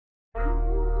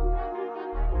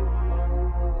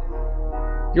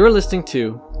You're listening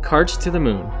to Cards to the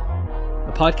Moon,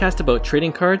 a podcast about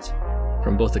trading cards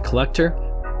from both a collector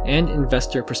and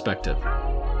investor perspective.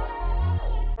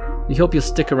 We hope you'll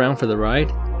stick around for the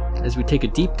ride as we take a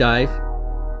deep dive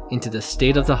into the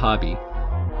state of the hobby,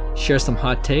 share some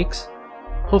hot takes,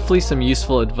 hopefully some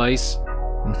useful advice,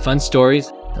 and fun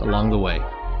stories along the way.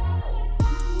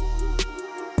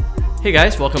 Hey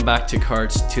guys, welcome back to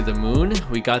Cards to the Moon.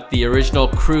 We got the original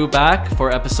crew back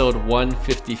for episode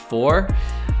 154.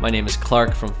 My name is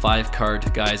Clark from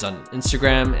 5Card Guys on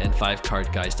Instagram and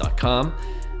 5cardguys.com.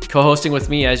 Co-hosting with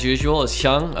me as usual is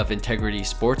Hyung of Integrity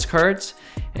Sports Cards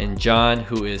and John,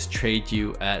 who is Trade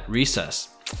You at Recess.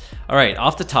 All right,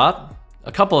 off the top,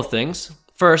 a couple of things.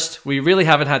 First, we really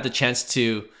haven't had the chance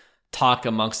to talk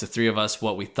amongst the three of us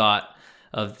what we thought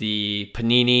of the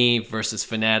Panini versus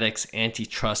Fanatics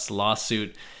antitrust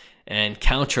lawsuit and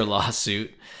counter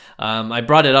lawsuit. I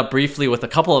brought it up briefly with a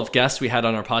couple of guests we had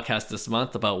on our podcast this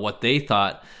month about what they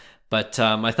thought, but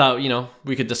I thought,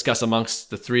 we could discuss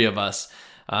amongst the three of us.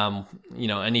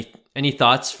 Any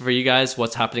thoughts for you guys?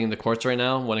 What's happening in the courts right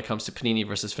now when it comes to Panini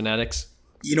versus Fanatics?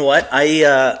 You know what?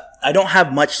 I don't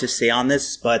have much to say on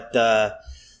this, but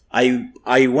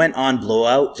I went on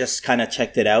Blowout, just kind of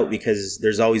checked it out because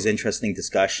there's always interesting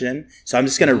discussion. So I'm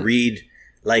just gonna read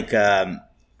the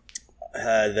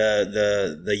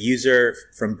user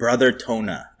from Brother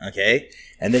Tona, okay?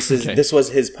 And this was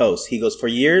his post. He goes, "For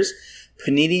years,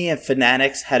 Panini and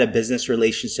Fanatics had a business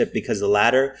relationship because the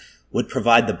latter would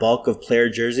provide the bulk of player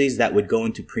jerseys that would go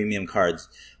into premium cards.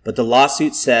 But the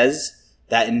lawsuit says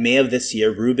that in May of this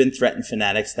year, Rubin threatened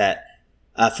Fanatics that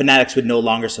Fanatics would no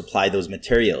longer supply those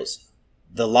materials.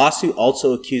 The lawsuit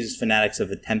also accuses Fanatics of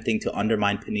attempting to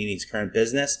undermine Panini's current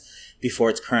business before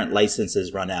its current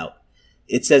licenses run out.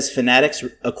 It says Fanatics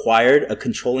acquired a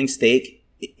controlling stake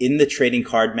in the trading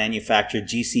card manufacturer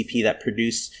GCP that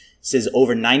produces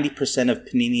over 90% of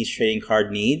Panini's trading card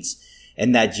needs,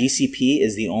 and that GCP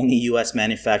is the only U.S.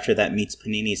 manufacturer that meets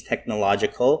Panini's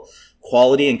technological,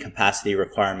 quality, and capacity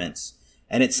requirements.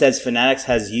 And it says Fanatics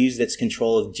has used its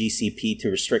control of GCP to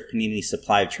restrict Panini's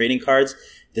supply of trading cards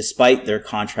despite their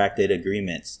contracted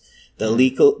agreements. The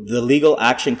legal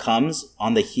action comes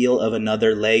on the heel of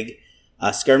another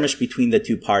skirmish between the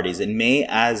two parties. In May,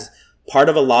 as part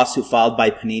of a lawsuit filed by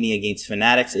Panini against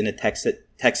Fanatics in a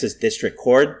Texas district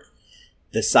court,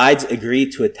 the sides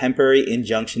agreed to a temporary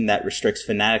injunction that restricts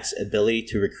Fanatics' ability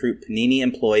to recruit Panini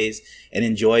employees and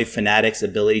enjoy Fanatics'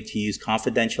 ability to use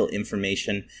confidential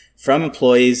information from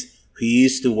employees who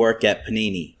used to work at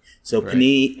Panini. So right.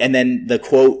 Panini, and then the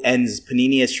quote ends,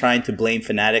 "Panini is trying to blame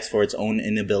Fanatics for its own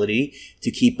inability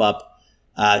to keep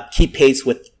pace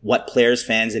with what players,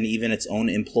 fans, and even its own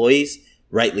employees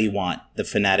rightly want," the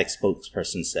Fanatics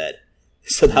spokesperson said.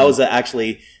 So that was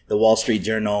actually the Wall Street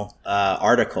Journal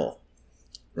article.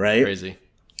 Right? Crazy.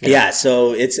 Yeah.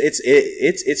 So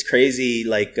it's crazy.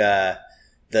 Like,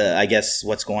 I guess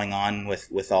what's going on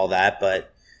with all that.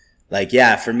 But like,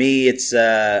 yeah, for me, it's,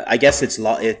 I guess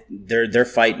they're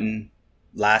fighting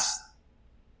last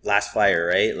fire,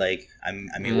 right? Like, I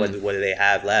mean, what do they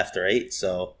have left? Right.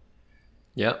 So.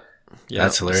 Yep. Yeah.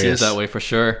 That's hilarious. Seems that way for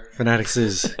sure. Fanatics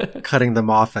is cutting them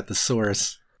off at the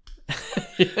source.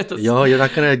 Yeah, you're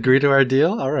not going to agree to our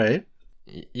deal? All right.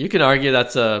 You can argue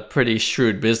that's a pretty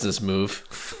shrewd business move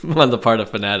on the part of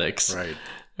Fanatics,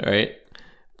 right?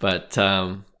 But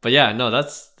yeah, no,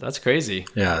 that's crazy.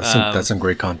 Yeah, that's some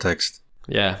great context.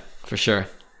 Yeah, for sure.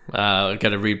 Got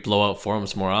to read Blowout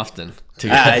forums more often.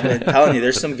 I'm telling you,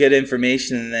 there's some good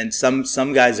information, and then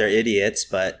some guys are idiots,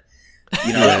 but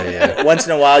once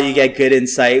in a while you get good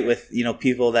insight with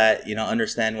people that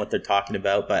understand what they're talking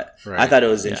about. But I thought it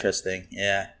was interesting.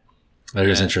 Yeah, that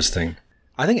is interesting.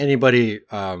 I think anybody,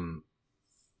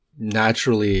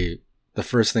 naturally, the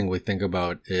first thing we think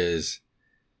about is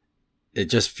it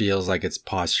just feels like it's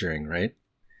posturing, right?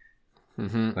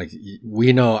 Mm-hmm. Like,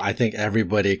 we know, I think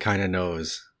everybody kind of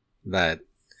knows that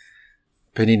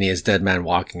Panini is dead man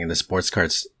walking in the sports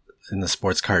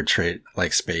card trade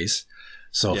like space.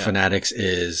 So Fanatics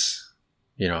is,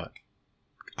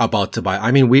 about to buy.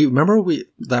 I mean, remember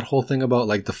that whole thing about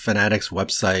like the Fanatics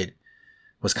website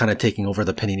was kind of taking over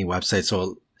the Panini website.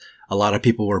 So a lot of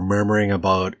people were murmuring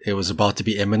about it was about to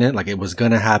be imminent, like it was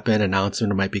going to happen.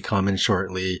 Announcement might be coming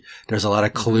shortly. There's a lot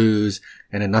of clues,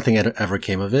 and then nothing ever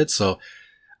came of it. So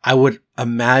I would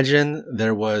imagine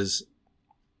there was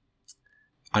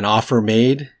an offer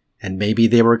made and maybe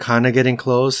they were kind of getting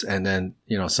close, and then,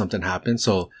 something happened.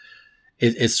 So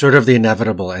it's sort of the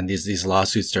inevitable. And these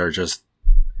lawsuits are just,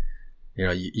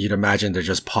 you'd imagine they're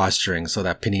just posturing so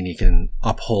that Panini can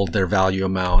uphold their value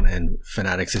amount, and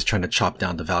Fanatics is trying to chop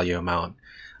down the value amount.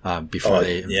 before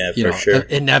they, sure.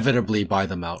 inevitably buy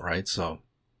them out, right? So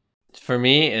for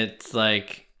me, it's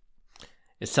like,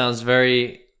 it sounds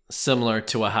very similar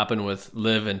to what happened with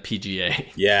Liv and PGA.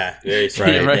 Yeah, very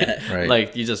right. Right? Yeah. Right.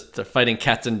 Like you just are fighting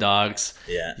cats and dogs.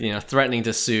 Yeah. Threatening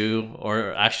to sue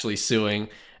or actually suing.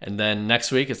 And then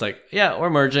next week it's like, yeah, we're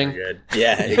merging. Good.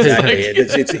 Yeah, exactly.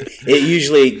 It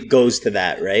usually goes to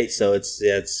that, right? So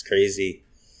it's crazy.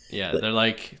 Yeah,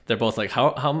 they're both like,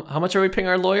 how much are we paying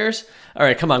our lawyers? All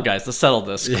right, come on, guys, let's settle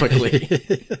this quickly.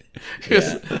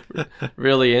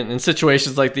 Really, in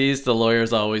situations like these, the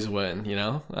lawyers always win,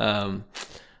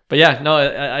 But yeah, no,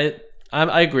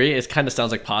 I agree. It kind of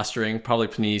sounds like posturing. Probably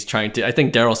Panini's trying to. I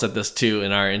think Daryl said this too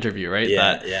in our interview, right?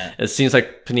 Yeah. It seems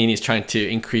like Panini's trying to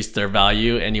increase their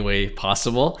value any way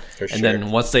possible, and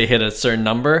then once they hit a certain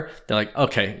number, they're like,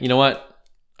 okay, you know what?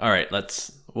 All right,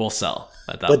 we'll sell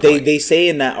at that point. But they say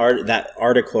in that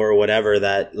article or whatever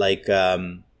that like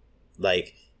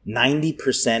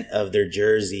 90% of their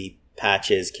jersey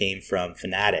patches came from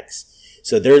Fanatics,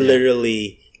 so they're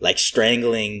literally like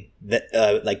strangling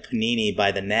like Panini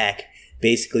by the neck,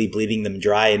 basically bleeding them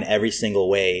dry in every single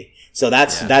way. So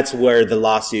that's where the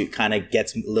lawsuit kind of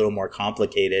gets a little more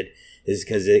complicated, is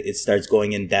because it starts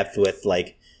going in depth with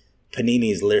like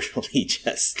Panini's literally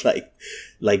just like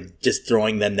just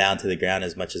throwing them down to the ground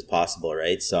as much as possible,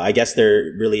 right? So I guess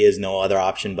there really is no other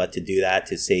option but to do that,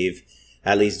 to save,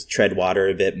 at least tread water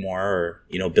a bit more,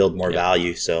 or build more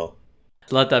value. So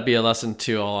let that be a lesson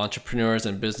to all entrepreneurs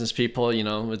and business people.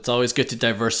 It's always good to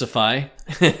diversify.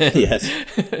 Yes.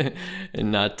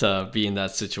 And not be in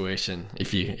that situation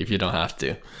if you don't have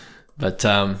to. But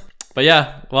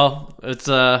yeah, well, it's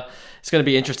going to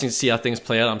be interesting to see how things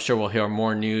play out. I'm sure we'll hear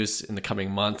more news in the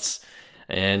coming months.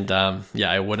 And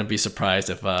I wouldn't be surprised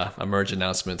if a merge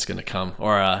announcement's going to come,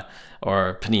 or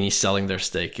Panini selling their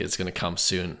stake is going to come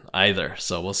soon either.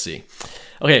 So we'll see.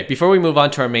 Okay, before we move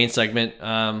on to our main segment,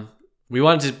 we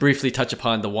wanted to briefly touch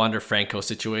upon the Wander Franco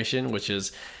situation, which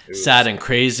is sad and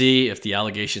crazy if the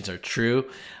allegations are true.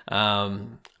 I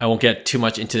won't get too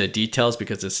much into the details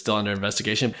because it's still under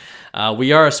investigation.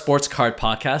 We are a sports card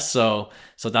podcast, so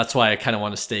that's why I kind of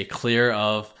want to stay clear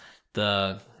of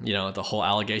the whole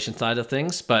allegation side of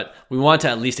things. But we want to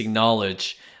at least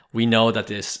acknowledge we know that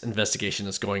this investigation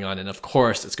is going on, and of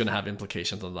course it's going to have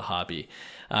implications on the hobby.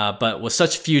 But with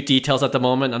such few details at the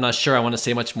moment, I'm not sure I want to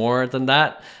say much more than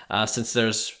that, since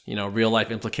there's real life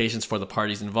implications for the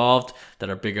parties involved that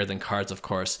are bigger than cards, of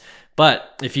course.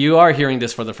 But if you are hearing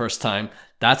this for the first time,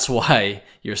 that's why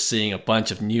you're seeing a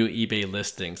bunch of new eBay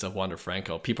listings of Wander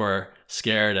Franco. People are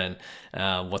scared and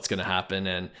what's going to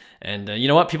happen, and you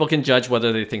know what? People can judge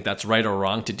whether they think that's right or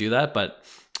wrong to do that, but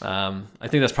I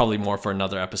think that's probably more for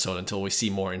another episode until we see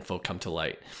more info come to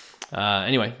light.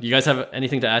 Anyway, you guys have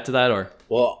anything to add to that, or?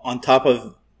 Well, on top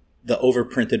of the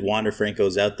overprinted Wander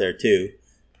Francos out there too,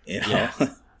 you're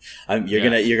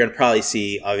gonna probably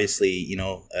see, obviously,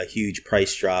 a huge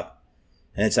price drop,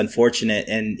 and it's unfortunate.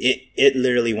 And it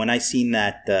literally, when I seen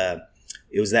that,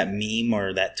 it was that meme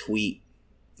or that tweet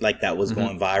like that was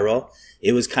going viral.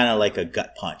 It was kind of like a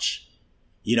gut punch,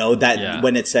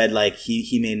 when it said like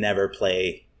he may never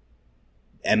play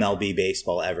MLB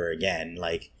baseball ever again.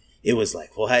 Like, it was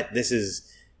like, what? This is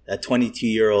a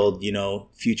 22-year-old,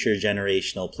 future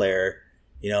generational player,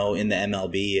 in the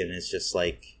MLB. And it's just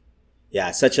like,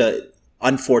 such a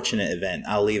unfortunate event.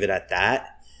 I'll leave it at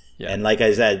that. Yeah. And like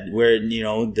I said,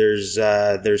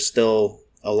 there's still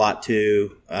a lot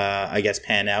to, I guess,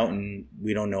 pan out, and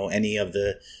we don't know any of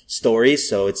the stories.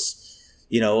 So it's,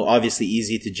 obviously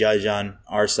easy to judge on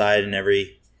our side and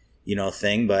every,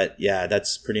 thing. But yeah,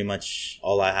 that's pretty much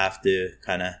all I have to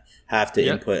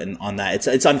input on that.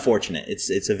 It's unfortunate.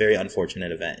 It's a very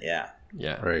unfortunate event. Yeah.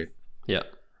 Yeah. Right. Yeah.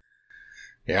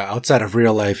 Yeah. Outside of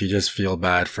real life, you just feel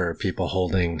bad for people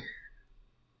holding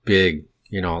big,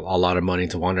 a lot of money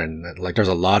into Wander. And like, there's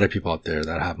a lot of people out there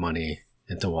that have money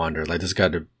into Wander. Like,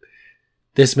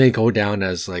 this may go down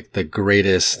as like the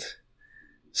greatest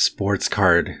sports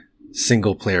card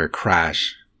single player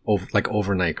crash,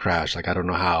 overnight crash. Like, I don't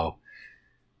know how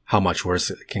much worse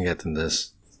it can get than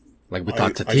this. Like, we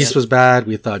thought Tatis was bad,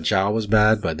 we thought Zhao was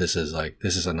bad, but this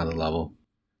is another level.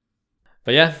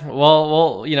 But yeah,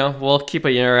 well, we'll keep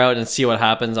an ear out and see what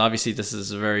happens. Obviously, this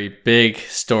is a very big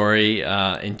story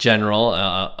in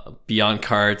general, beyond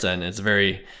cards, and it's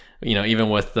very, even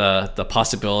with the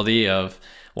possibility of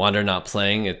Wander not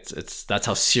playing, it's that's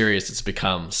how serious it's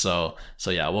become. So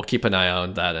yeah, we'll keep an eye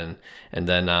on that, and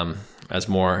then as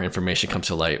more information comes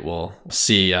to light, we'll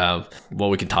see what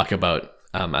we can talk about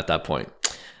at that point.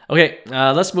 Okay,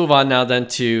 let's move on now then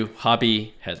to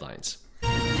hobby headlines.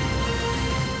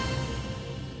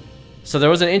 So there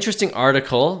was an interesting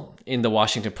article in the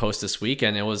Washington Post this week,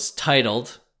 and it was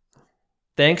titled,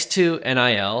 "Thanks to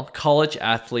NIL, college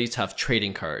athletes have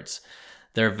trading cards.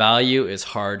 Their value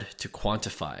is hard to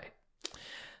quantify."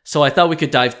 So I thought we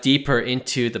could dive deeper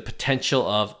into the potential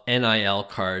of NIL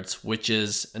cards, which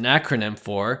is an acronym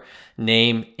for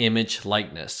name, image,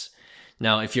 likeness.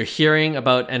 Now, if you're hearing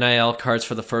about NIL cards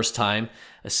for the first time,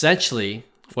 essentially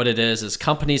what it is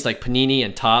companies like Panini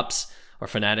and Topps, or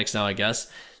Fanatics now, I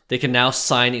guess, they can now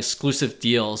sign exclusive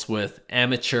deals with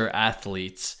amateur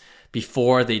athletes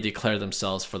before they declare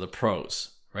themselves for the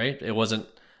pros, right? It wasn't,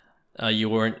 you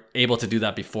weren't able to do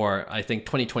that before. I think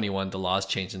 2021, the laws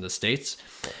changed in the States.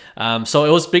 So it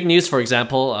was big news, for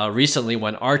example, recently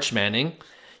when Arch Manning,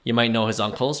 you might know his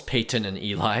uncles, Peyton and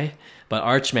Eli, but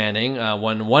Arch Manning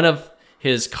won one of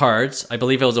his cards, I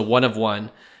believe it was a 1-of-1,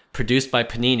 produced by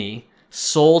Panini,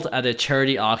 sold at a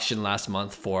charity auction last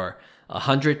month for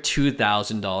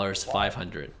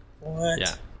 $102,500. What?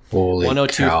 Yeah. Holy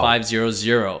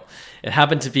 102,500. It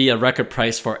happened to be a record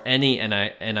price for any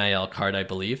NIL card, I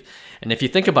believe. And if you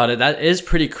think about it, that is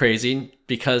pretty crazy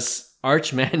because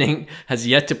Arch Manning has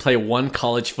yet to play one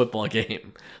college football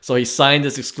game. So he signed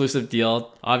this exclusive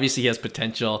deal. Obviously, he has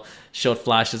potential, showed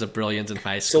flashes of brilliance in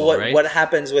high school, So right? what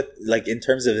happens with, like, in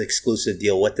terms of exclusive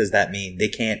deal, what does that mean? They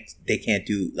can't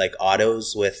do like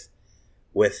autos with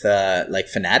like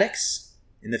Fanatics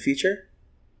in the future?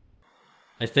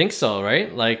 I think so,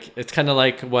 right? Like, it's kind of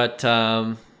like what,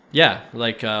 what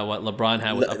LeBron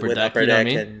had with Upper Deck, you know what I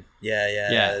mean? And,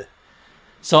 yeah.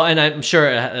 So, and I'm sure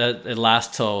it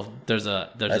lasts till there's a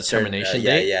termination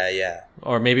date. Yeah.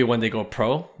 Or maybe when they go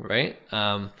pro, right?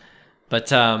 But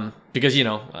because,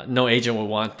 no agent would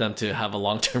want them to have a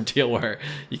long-term deal where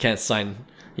you can't sign,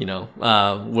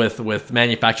 with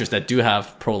manufacturers that do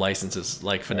have pro licenses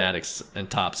like Fanatics and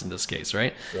Topps in this case,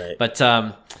 right? Right. But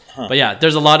yeah,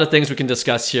 there's a lot of things we can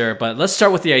discuss here. But let's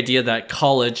start with the idea that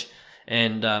college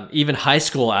and even high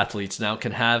school athletes now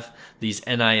can have these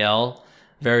NIL,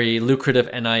 very lucrative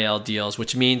NIL deals,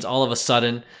 which means all of a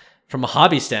sudden, from a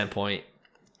hobby standpoint,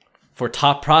 for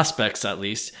top prospects at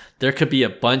least, there could be a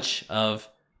bunch of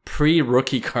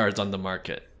pre-rookie cards on the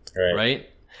market, right?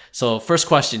 So first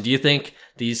question, do you think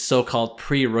these so-called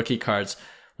pre-rookie cards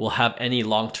will have any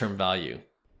long-term value?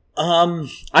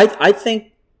 I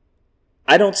think,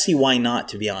 I don't see why not,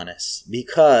 to be honest,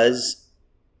 because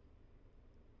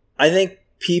I think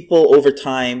people over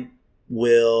time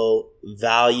will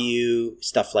value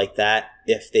stuff like that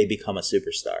if they become a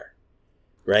superstar,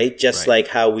 right? Just like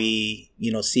how we,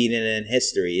 see it in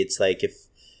history. It's like if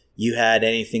you had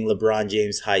anything LeBron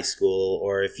James high school,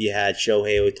 or if you had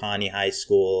Shohei Ohtani high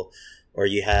school, or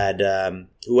you had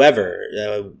whoever,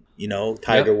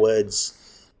 Tiger Woods,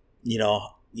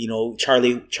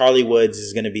 Charlie Woods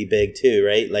is going to be big too,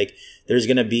 right? Like there's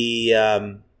going to be,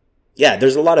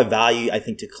 there's a lot of value, I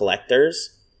think, to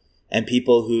collectors and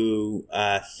people who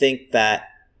think that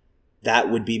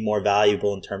would be more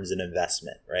valuable in terms of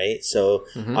investment, right? So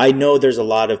I know there's a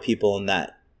lot of people in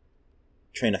that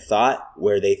train of thought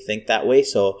where they think that way.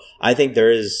 So I think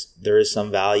there is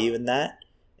some value in that.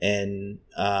 And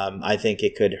I think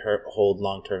it could hold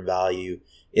long-term value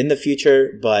in the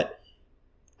future, but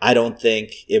I don't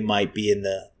think it might be in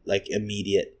the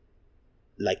immediate,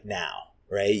 now,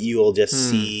 right? You will just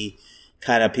see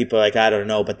kind of people I don't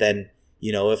know, but then,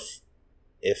 if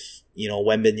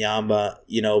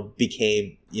Wembanyama,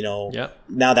 became,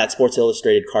 now that Sports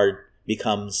Illustrated card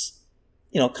becomes,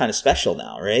 kind of special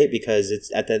now, right? Because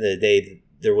it's at the end of the day,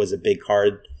 there was a big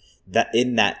card that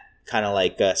in that kind of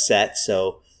set.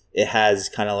 So it has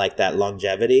kind of that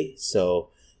longevity. So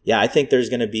yeah, I think there's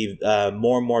going to be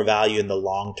more and more value in the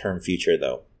long-term future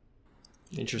though.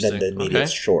 Interesting. Than the immediate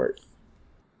short.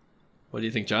 What do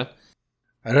you think, John?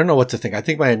 I don't know what to think. I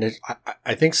think I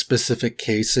think specific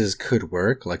cases could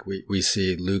work. Like we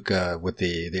see Luka with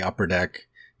the Upper Deck,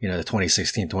 the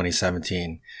 2016,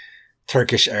 2017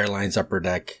 Turkish Airlines Upper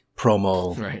Deck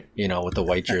promo, right? With the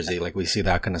white jersey. Like we see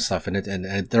that kind of stuff in it,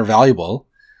 and they're valuable.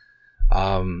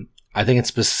 I think in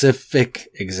specific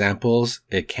examples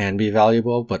it can be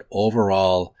valuable, but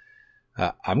overall,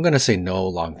 I'm gonna say no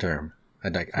long term. I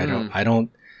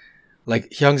don't.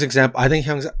 Like Hyung's example, I think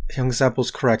Hyung's example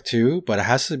is correct too, but it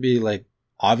has to be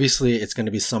obviously it's going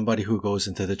to be somebody who goes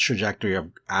into the trajectory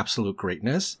of absolute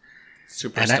greatness.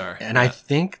 Superstar. And I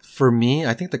think for me,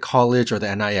 I think the college or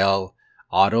the NIL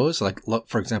autos,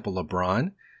 for example,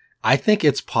 LeBron, I think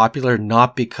it's popular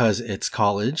not because it's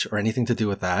college or anything to do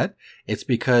with that. It's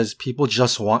because people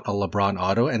just want a LeBron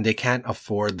auto and they can't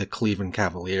afford the Cleveland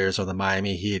Cavaliers or the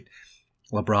Miami Heat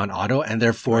LeBron auto, and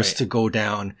they're forced to go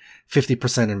down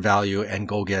 50% in value and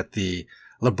go get the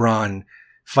LeBron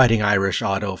Fighting Irish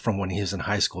auto from when he was in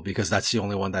high school because that's the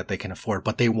only one that they can afford.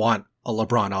 But they want a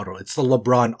LeBron auto. It's the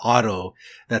LeBron auto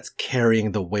that's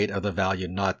carrying the weight of the value,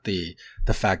 not the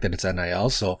fact that it's NIL.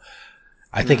 So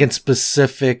I think in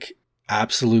specific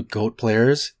absolute GOAT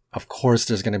players, of course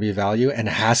there's going to be value, and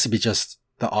it has to be just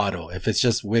the auto. If it's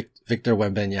just Victor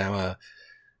Wembanyama,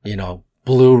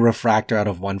 blue refractor out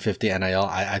of 150 NIL,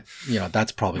 I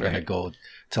that's probably going to go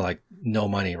to like no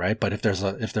money, right? But if there's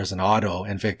an auto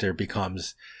and Victor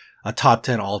becomes a top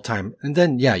 10 all time, and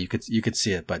then yeah, you could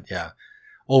see it. But yeah,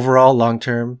 overall, long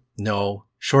term, no.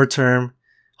 Short term,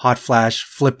 hot flash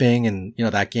flipping, and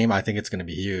that game, I think it's going to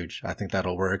be huge. I think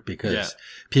that'll work because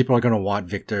people are going to want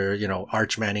Victor,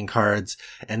 Arch Manning cards,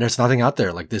 and there's nothing out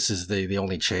there. Like this is the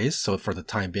only chase. So for the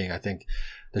time being, I think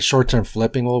the short term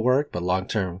flipping will work, but long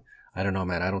term, I don't know,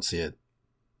 man. I don't see it.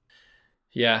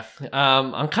 Yeah,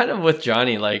 I'm kind of with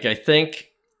Johnny. Like, I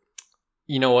think,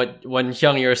 when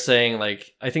Hyung, you're saying,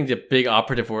 like, I think the big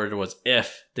operative word was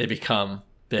if they become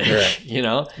big,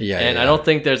 Yeah. I don't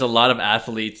think there's a lot of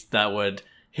athletes that would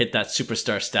hit that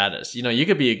superstar status. You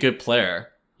could be a good player,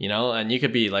 and you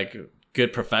could be like a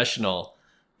good professional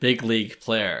big league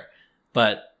player.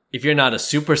 But if you're not a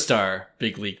superstar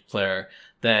big league player,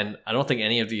 then I don't think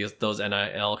any of those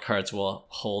NIL cards will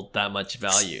hold that much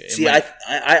value.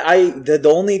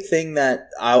 The only thing that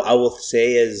I will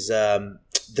say is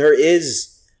there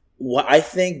is what I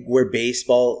think where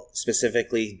baseball,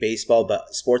 specifically baseball,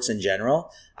 but sports in general,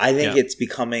 I think it's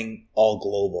becoming all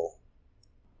global.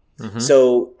 Mm-hmm.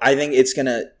 So I think it's going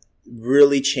to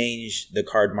really change the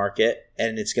card market,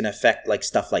 and it's going to affect like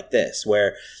stuff like this,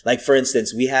 where like, for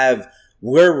instance,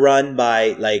 we're run by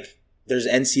like, there's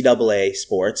NCAA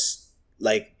sports.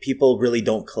 Like people really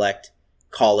don't collect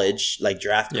college, like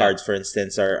draft cards, for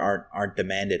instance, aren't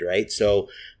demanded, right? So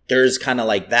there's kind of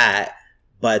like that.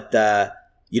 But,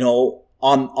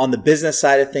 on the business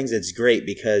side of things, it's great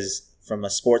because from a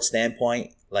sports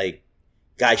standpoint, like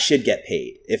guys should get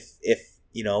paid if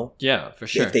for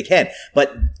sure, if they can.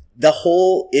 But the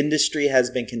whole industry has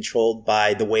been controlled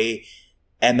by the way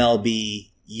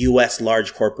MLB, US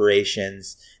large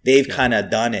corporations, they've kind of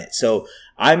done it. So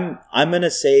I'm going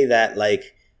to say that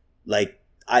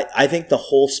I think the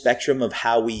whole spectrum of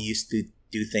how we used to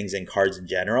do things in cards in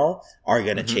general are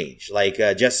going to change. Like,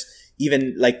 just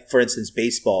even like, for instance,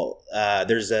 baseball,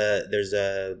 there's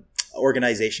a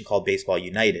organization called Baseball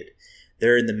United.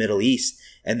 They're in the Middle East,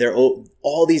 and they're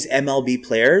all these MLB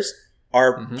players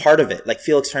are part of it. Like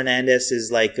Felix Hernandez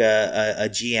is like a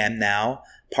GM now,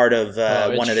 part of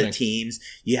one of the teams.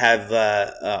 You have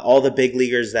all the big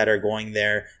leaguers that are going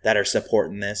there that are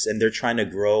supporting this, and they're trying to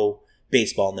grow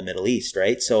baseball in the Middle East,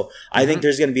 right? So I think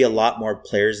there's going to be a lot more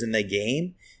players in the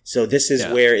game. So this is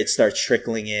where it starts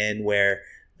trickling in, where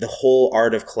the whole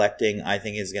art of collecting, I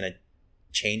think, is going to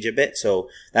change a bit. So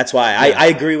that's why I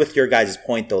agree with your guys'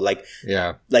 point, though. Like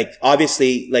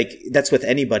obviously, like that's with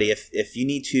anybody. If you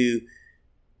need to,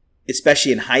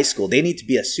 especially in high school, they need to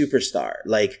be a superstar,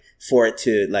 like for it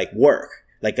to like work,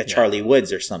 like a Charlie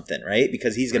Woods or something, right?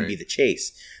 Because he's going to be the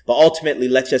chase. But ultimately,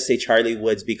 let's just say Charlie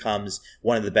Woods becomes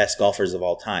one of the best golfers of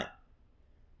all time,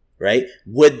 right?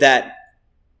 Would that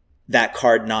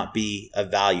card not be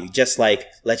of value? Just like,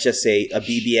 let's just say a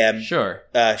BBM,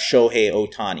 Shohei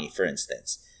Ohtani, for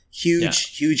instance.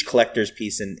 Huge collector's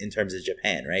piece in terms of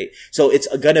Japan, right? So it's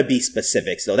going to be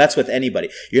specific. So that's with anybody.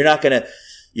 You're not going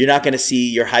to see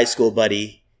your high school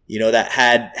buddy, that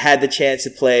had the chance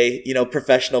to play,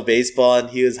 professional baseball,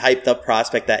 and he was hyped up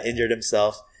prospect that injured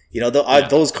himself.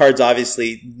 Those cards,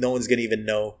 obviously, no one's going to even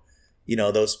know,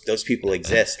 those people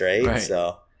exist, right?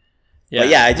 So,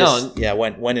 but I just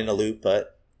went in a loop,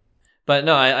 but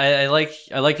no, I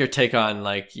like your take on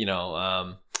like,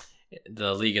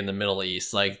 the league in the Middle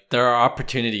East. Like there are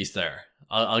opportunities there.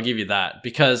 I'll give you that,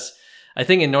 because I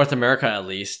think in North America, at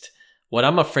least, what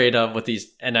I'm afraid of with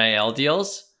these NIL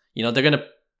deals, they're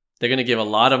gonna give a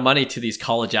lot of money to these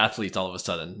college athletes all of a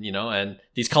sudden, and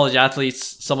these college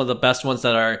athletes, some of the best ones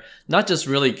that are not just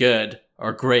really good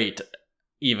or great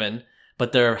even,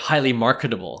 but they're highly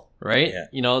marketable, right?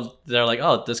 Yeah. They're like,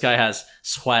 oh, this guy has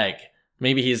swag.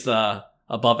 Maybe he's the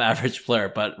above average player,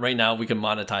 but right now we can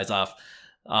monetize off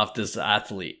this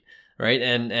athlete, right?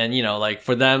 And like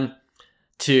for them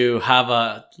to have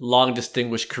a long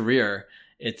distinguished career,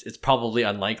 it's probably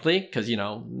unlikely, because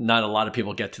not a lot of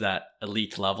people get to that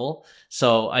elite level.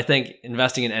 So I think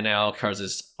investing in NIL cards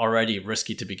is already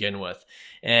risky to begin with.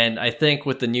 And I think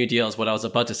with the new deals, what I was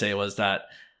about to say was that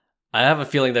I have a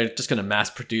feeling they're just going to mass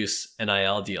produce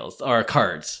NIL deals or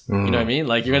cards. You know what I mean?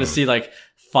 Like you're going to see like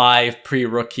 5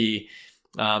 pre-rookie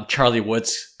Charlie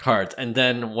Woods cards, and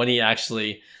then when he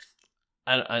actually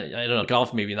I don't know,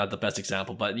 golf maybe not the best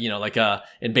example, but like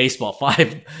in baseball,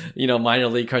 5 minor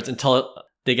league cards until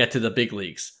they get to the big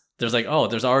leagues. There's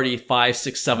there's already 5,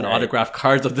 6, 7 Right. autographed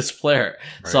cards of this player.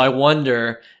 Right. So I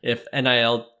wonder if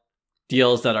NIL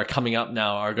deals that are coming up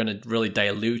now are going to really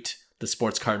dilute the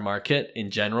sports card market in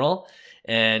general,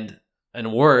 and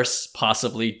worse,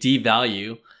 possibly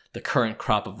devalue the current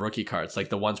crop of rookie cards, like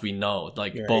the ones we know,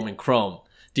 like Right. Bowman Chrome.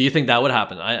 Do you think that would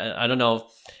happen? I don't know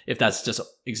if that's just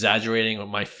exaggerating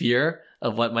my fear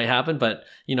of what might happen, but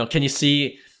can you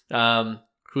see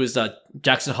who's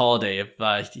Jackson Holiday? If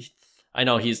I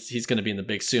know he's going to be in the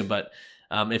big soon, but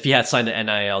if he had signed an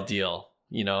NIL deal,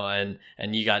 and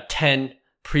you got 10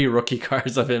 pre-rookie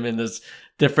cards of him in this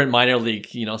different minor league,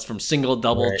 from single,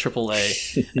 double, Right. triple A,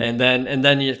 and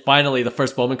then you finally the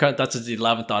first Bowman card, that's his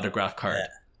 11th autograph card. Yeah.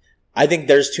 I think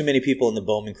there's too many people in the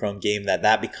Bowman Chrome game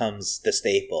that becomes the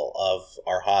staple of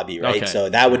our hobby, right? Okay. So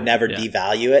that would never Yeah.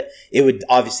 devalue it. It would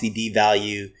obviously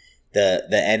devalue the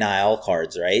NIL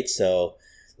cards, right? So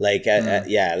but I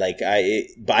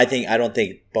don't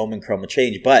think Bowman Chrome would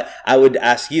change. But I would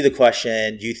ask you the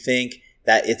question: do you think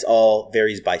that it's all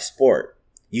varies by sport?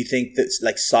 You think that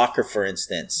like soccer, for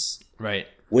instance, Right.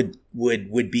 would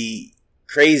be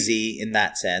crazy in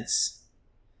that sense?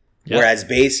 Yeah. Whereas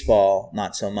baseball,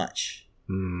 not so much.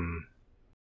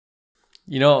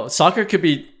 Soccer could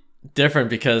be different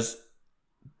because,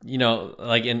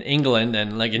 like in England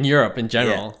and like in Europe in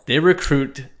general, they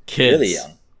recruit kids Really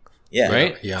young. Yeah.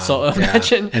 right? Yeah. So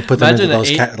imagine, and put them into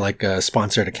imagine those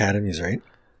sponsored academies, right?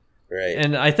 Right.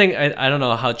 and I think, I don't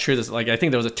know how true this, like I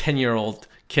think there was a 10-year-old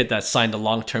kid that signed a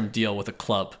long-term deal with a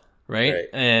club, right?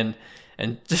 Right.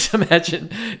 And just imagine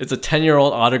it's a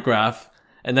 10-year-old autograph,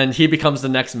 and then he becomes the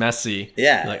next Messi.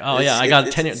 Yeah. Like, oh yeah, I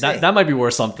got 10 years. That might be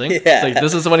worth something. Yeah. It's like,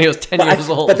 this is when he was 10 years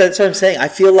old. But that's what I'm saying. I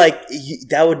feel like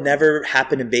that would never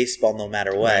happen in baseball no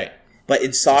matter what. Right. But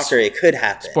in soccer, it could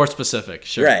happen. Sports specific,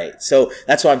 sure. Right. So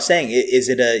that's what I'm saying. Is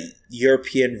it a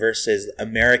European versus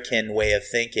American way of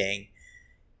thinking?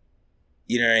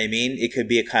 You know what I mean? It could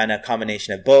be a kind of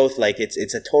combination of both. Like it's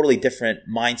a totally different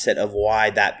mindset of why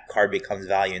that card becomes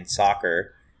value in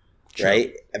soccer, Sure.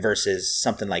 right? Versus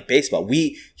something like baseball.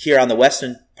 We here on the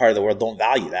Western part of the world don't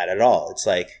value that at all. It's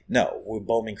like, no, we're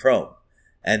Bowman Chrome.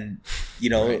 And,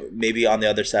 Right. maybe on the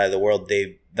other side of the world,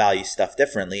 they value stuff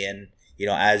differently. And,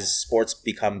 as sports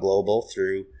become global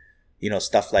through,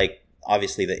 stuff like,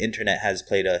 obviously the internet has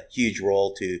played a huge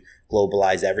role to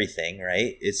globalize everything,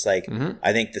 right? It's like,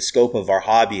 I think the scope of our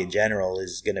hobby in general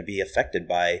is going to be affected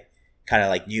by kind of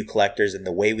like new collectors and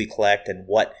the way we collect and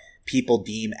what people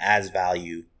deem as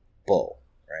valuable,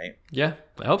 right? Yeah,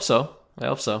 I hope so.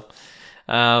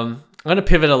 I'm going to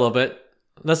pivot a little bit.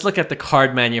 Let's look at the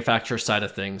card manufacturer side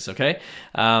of things, okay?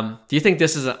 Do you think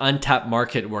this is an untapped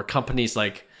market where companies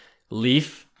like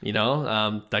Leaf,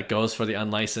 that goes for the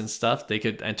unlicensed stuff, they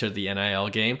could enter the NIL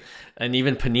game? And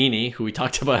even Panini, who we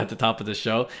talked about at the top of the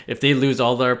show, if they lose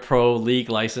all their pro league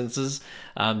licenses,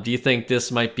 do you think this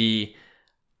might be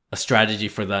a strategy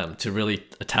for them to really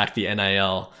attack the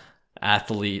NIL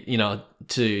athlete,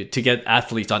 to get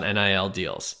athletes on NIL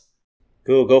deals?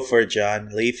 Go for it,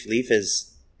 John. Leaf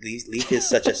is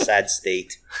such a sad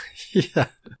state. Yeah.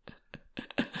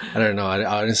 I don't know.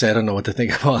 Honestly, I don't know what to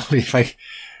think about Leaf.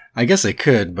 I guess I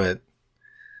could, but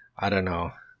I don't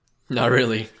know. Not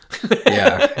really.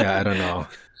 Yeah, I don't know.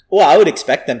 Well, I would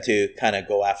expect them to kind of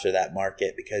go after that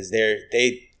market because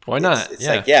they. Why not? It's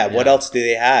like, what else do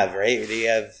they have, right? Do you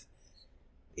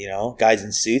have, guys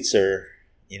in suits or,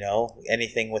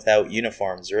 anything without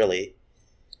uniforms, really,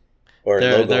 or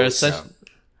logos?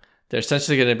 They're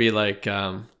essentially going to be like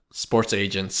sports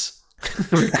agents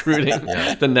recruiting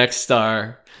the next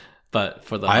star, but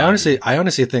for the I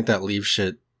honestly think that Leaf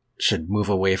should move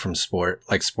away from sport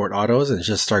autos and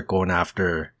just start going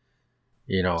after,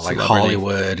 like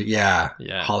Hollywood,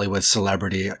 Hollywood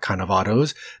celebrity kind of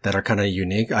autos that are kind of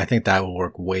unique. I think that will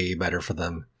work way better for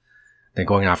them than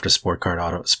going after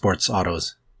sports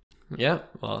autos. Yeah,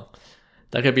 well,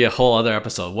 that could be a whole other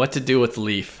episode. What to do with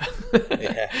Leaf?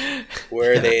 Yeah.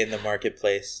 Where are they in the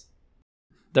marketplace?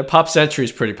 Their Pop Century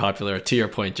is pretty popular. To your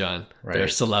point, John, Right. Their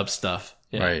celeb stuff.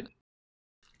 Yeah. Right.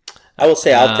 I will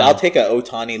say I'll take a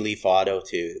Ohtani Leaf auto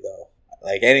too, though.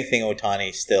 Like anything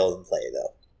Ohtani still in play,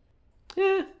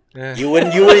 though. Yeah. You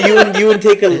wouldn't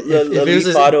take a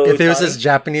Leaf auto. If it was Ohtani? his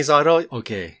Japanese auto,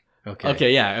 okay.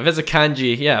 Okay, yeah. If it's a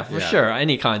kanji, yeah, for sure.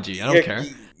 Any kanji. I don't care.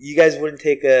 You guys wouldn't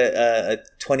take a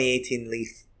 2018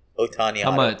 Leaf Ohtani How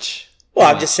auto. much?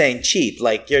 Well, I'm just saying cheap.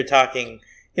 Like you're talking,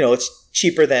 it's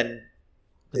cheaper than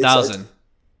 1,000.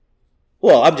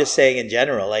 Well, I'm just saying in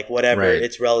general, like whatever Right.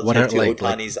 it's relative to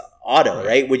Ohtani's auto,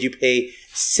 right? Would you pay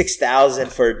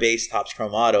 6,000 for a base Topps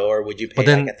Chrome auto, or would you pay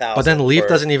like 1,000? But then Leaf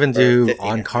doesn't even do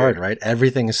on card, right?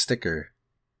 Everything is sticker.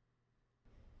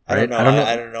 Right?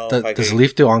 I don't know. Does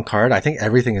Leaf do on card? I think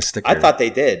everything is sticker. I thought they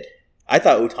did. I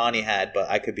thought Ohtani had, but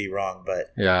I could be wrong.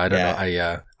 But yeah, I don't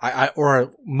know.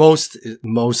 Or most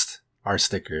are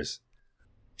stickers.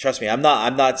 Trust me, I'm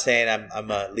not saying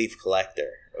I'm a Leaf collector.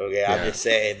 Okay, yeah. I'm just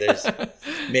saying there's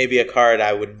maybe a card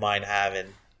I wouldn't mind having.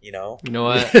 You know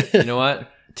what? You know what?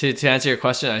 To answer your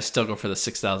question, I still go for the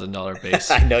 $6,000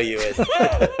 base. I know you would.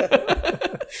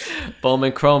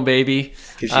 Bowman Chrome, baby.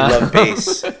 Because you love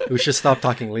base. We should stop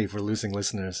talking Leaf. We're losing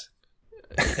listeners.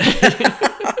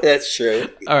 That's true.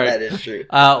 All right, that is true.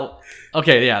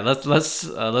 Okay, yeah.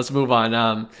 Let's move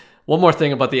on. One more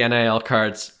thing about the NIL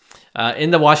cards. In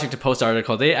the Washington Post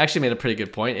article, they actually made a pretty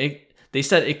good point. They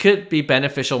said it could be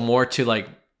beneficial more to like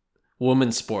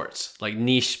women's sports, like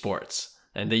niche sports.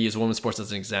 And they use women's sports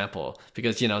as an example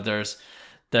because,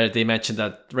 they mentioned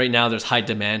that right now there's high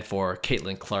demand for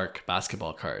Caitlin Clark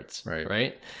basketball cards.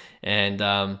 Right. And,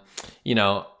 I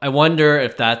wonder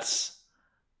if that's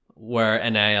where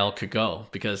NIL could go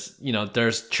because,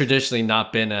 there's traditionally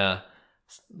not been a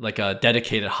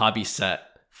dedicated hobby set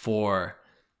for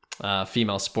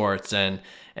female sports. And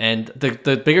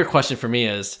the bigger question for me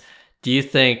is, do you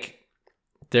think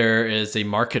there is a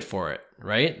market for it?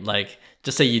 Right? Like,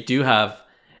 just say you do have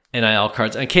NIL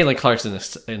cards, and Caitlin Clark's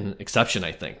an exception,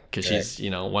 I think, because she's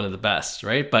one of the best,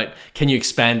 right? But can you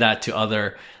expand that to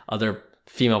other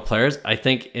female players? I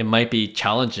think it might be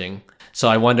challenging. So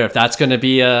I wonder if that's going to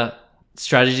be a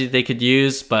strategy they could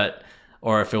use,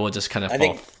 or if it will just kind of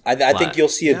fall. I think you'll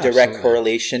see a direct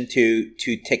correlation to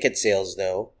ticket sales,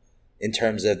 though, in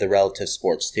terms of the relative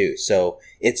sports too. So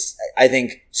I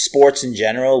think sports in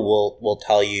general will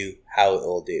tell you how it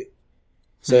will do.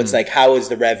 So it's like, how is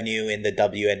the revenue in the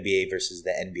WNBA versus the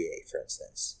NBA, for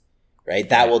instance, right?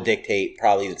 That will dictate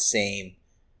probably the same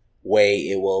way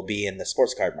it will be in the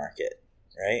sports card market,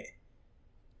 right?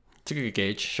 It's a good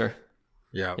gauge, sure.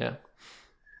 Yeah.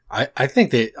 I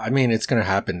think it's going to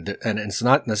happen, and it's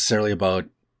not necessarily about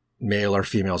male or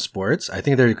female sports. I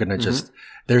think they're going to just,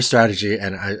 their strategy,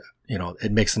 and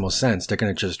it makes the most sense. They're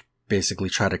going to just basically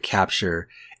try to capture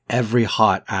every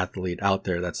hot athlete out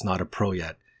there that's not a pro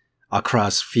yet,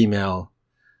 across female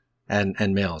and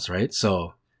males, right?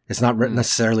 So it's not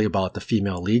necessarily about the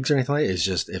female leagues or anything like that. It's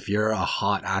just, if you're a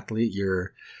hot athlete,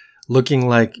 you're looking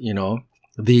like,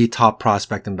 the top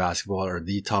prospect in basketball or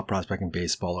the top prospect in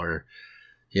baseball or,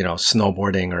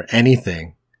 snowboarding or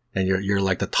anything, and you're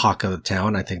like the talk of the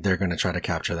town. I think they're going to try to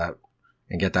capture that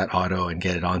and get that auto and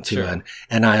get it onto an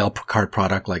NIL card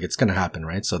product. Like, it's going to happen,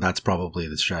 right? So that's probably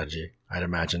the strategy, I'd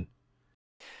imagine.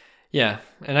 Yeah,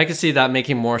 and I can see that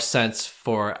making more sense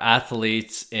for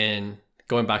athletes in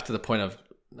going back to the point of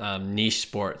niche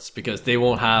sports, because they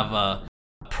won't have a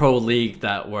pro league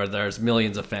where there's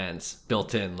millions of fans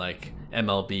built in, like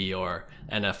MLB or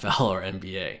NFL or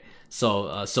NBA.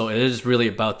 So it is really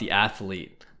about the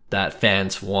athlete that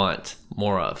fans want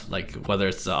more of, like whether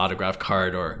it's the autograph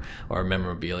card or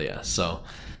memorabilia. So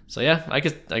yeah, I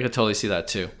could totally see that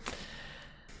too.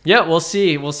 Yeah, we'll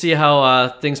see. We'll see how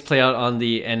things play out on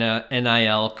the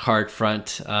NIL card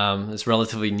front. It's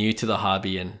relatively new to the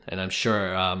hobby, and I'm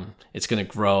sure it's going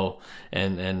to grow.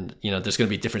 And there's going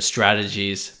to be different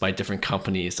strategies by different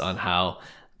companies on how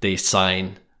they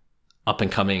sign up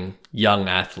and coming young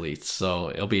athletes. So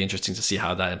it'll be interesting to see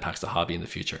how that impacts the hobby in the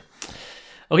future.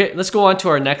 Okay, let's go on to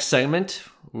our next segment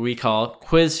we call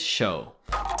Quiz Show.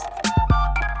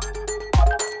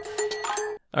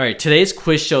 All right, today's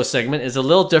quiz show segment is a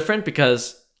little different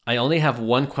because I only have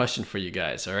one question for you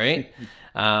guys, all right?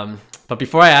 But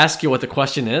before I ask you what the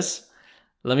question is,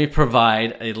 let me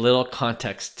provide a little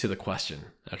context to the question,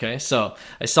 okay? So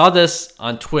I saw this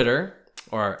on Twitter,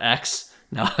 or X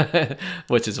now,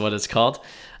 which is what it's called,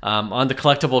 on the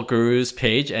Collectible Gurus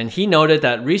page, and he noted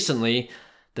that recently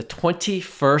the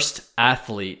 21st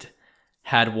athlete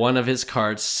had one of his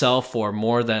cards sell for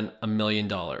more than $1 million,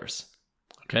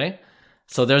 okay?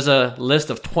 So there's a list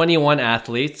of 21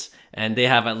 athletes, and they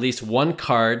have at least one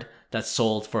card that's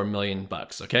sold for $1 million,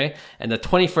 okay? And the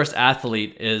 21st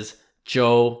athlete is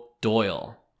Joe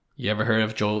Doyle. You ever heard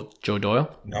of Joe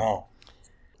Doyle? No.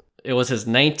 It was his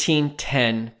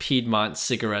 1910 Piedmont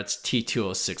Cigarettes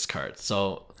T206 card.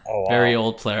 So very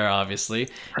old player, obviously.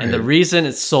 Right. And the reason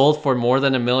it's sold for more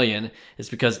than $1 million is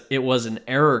because it was an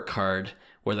error card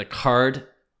where the card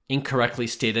incorrectly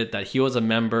stated that he was a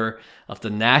member of the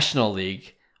National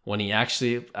League when he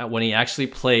actually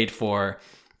played for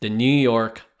the New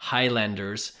York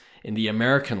Highlanders in the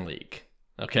American League.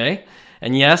 Okay?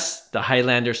 And yes, the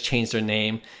Highlanders changed their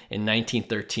name in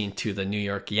 1913 to the New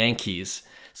York Yankees.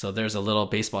 So there's a little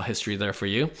baseball history there for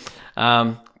you.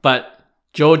 But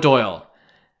Joe Doyle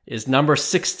is number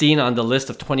 16 on the list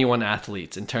of 21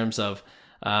 athletes in terms of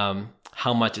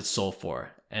how much it's sold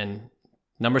for. And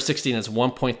number 16 is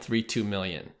 1.32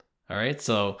 million. All right.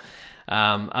 So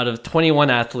out of 21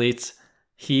 athletes,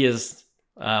 he is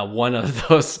one of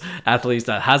those athletes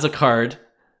that has a card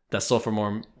that sold for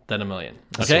more than $1 million.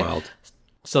 Okay. That's wild.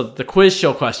 So the quiz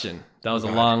show question, that was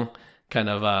a long kind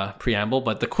of preamble,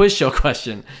 but the quiz show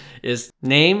question is,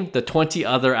 name the 20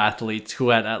 other athletes who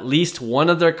had at least one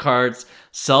of their cards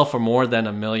sell for more than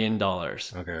 $1 million. Okay.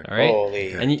 All right.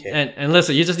 Holy, and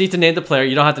listen, you just need to name the player.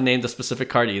 You don't have to name the specific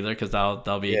card either, because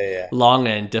that'll be long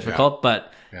and difficult.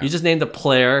 But you just name the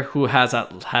player who has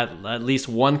had at least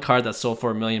one card that sold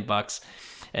for $1 million,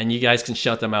 and you guys can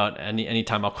shout them out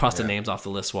anytime. I'll cross the names off the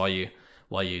list while you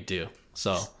do.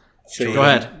 So go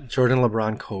ahead. Jordan,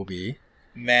 LeBron, Kobe.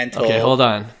 Mantle. Okay, hold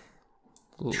on.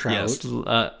 Trout. Yes.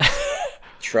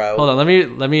 Trout. Hold on.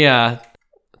 Let me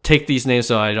take these names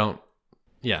so I don't.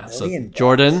 Yeah. So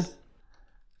Jordan,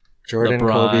 LeBron. LeBron.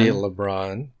 Kobe,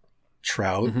 LeBron,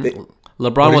 Trout. Mm-hmm.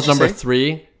 LeBron was number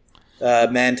 3.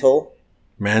 Mantle.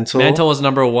 Mantle was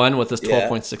number 1 with his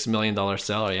 $12.6 million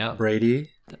sale. Yeah.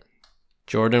 Brady.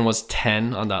 Jordan was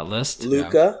 10 on that list.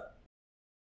 Luka.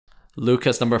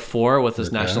 Lucas number 4 with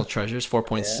his National Treasures,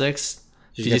 4.6.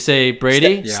 Did you say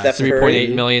Brady? Steph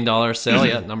 $3.8 million sale.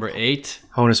 Yeah, number 8.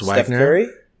 Honus Wagner. Steph Curry.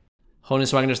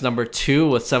 Honus Wagner's number 2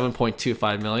 with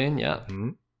 $7.25 million. Yeah. Mm-hmm.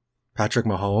 Patrick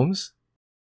Mahomes.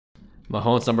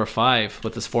 Mahomes number 5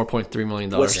 with his $4.3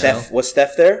 million sale. Was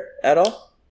Steph there at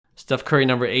all? Steph Curry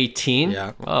number 18.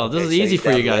 Yeah. Oh, this is easy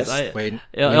for you guys. Wayne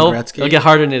It'll Gretzky. get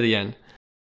harder near the end.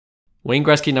 Wayne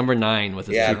Gretzky number 9 with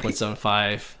his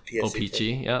 3.75 PSC.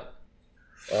 OPG. Yeah.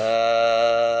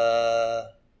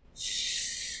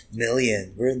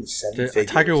 Million. We're in the 7 figures.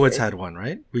 Tiger Woods had one,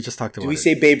 right? We just talked about. Did we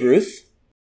say Babe Ruth?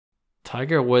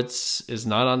 Tiger Woods is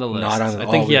not on the list. I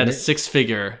Oh, think he had a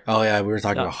 6-figure. Oh yeah, we were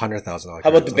talking about $100,000. How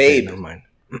about the Babe? Never mind.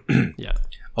 Yeah.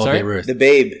 Oh, Sorry? Babe Ruth. The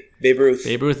Babe Ruth.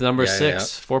 Babe Ruth number 6,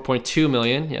 4.2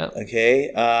 million. Yeah.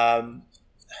 Okay.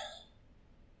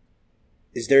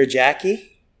 Is there a Jackie?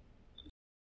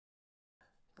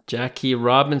 Jackie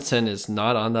Robinson is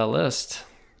not on that list.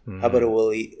 How about a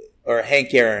Willie or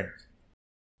Hank Aaron?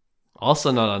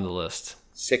 Also not on the list.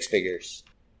 6 figures.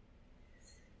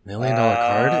 $1 million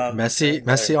card.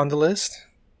 Messi on the list.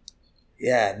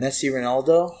 Yeah, Messi,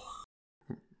 Ronaldo.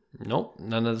 Nope,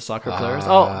 none of the soccer players.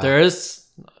 Oh, there is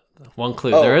one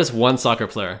clue. There is one soccer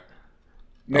player.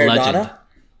 A legend. Maradona?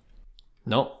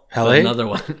 Nope. Pele? Another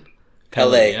one.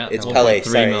 Pele. Yeah, It's Pele. 1.3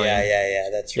 Sorry. million. Yeah.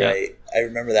 That's Yeah. right. I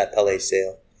remember that Pele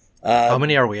sale. How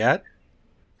many are we at?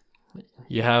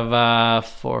 You have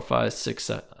 4, 5,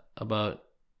 6, about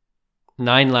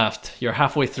 9 left. You're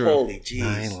halfway through. Holy jeez.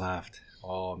 9 left.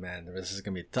 Oh man, this is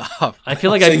gonna be tough. I feel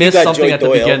like So I you missed got something Joy at the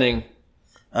Doyle. beginning.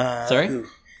 Sorry? Who?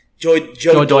 Joe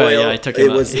Doyle, Doyle. yeah, I took him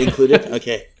it out. was included.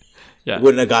 Okay. Yeah.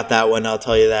 Wouldn't have got that one. I'll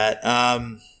tell you that.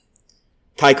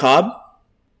 Ty Cobb.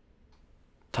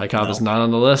 Ty Cobb is not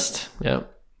on the list. Yeah.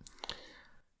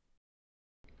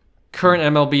 Current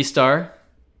MLB star.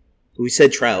 We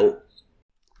said Trout.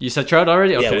 You said Trout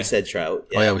already? Okay. Yeah, we said Trout.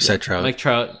 Oh yeah, we said Trout. Mike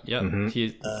Trout. Yeah. Mm-hmm.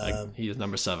 He is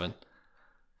number 7.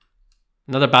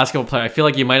 Another basketball player. I feel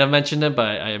like you might have mentioned it,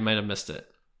 but I might have missed it.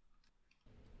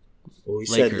 Well, we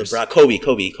Lakers. said LeBron.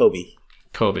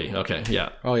 Kobe. Okay. Yeah.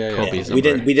 Oh yeah. Kobe's We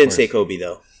number. didn't say Kobe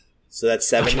though. So that's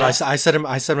 7. I said him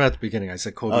at the beginning. I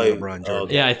said Kobe, LeBron, Jordan.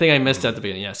 okay. Yeah, I think I missed it at the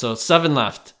beginning. Yeah. So 7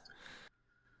 left.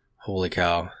 Holy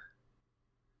cow!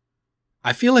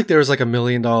 I feel like there was like $1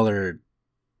 million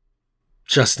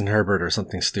Justin Herbert or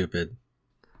something stupid.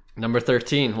 Number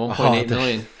 13, 1.8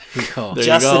 million. There you go. There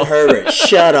Justin you go. Herbert.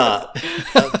 Shut up.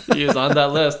 He is on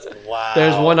that list. Wow.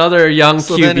 There's one other young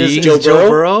So QB. then is Joe Joe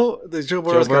Burrow? Joe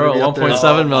Burrow's Joe Burrow, gotta be up there. 1.7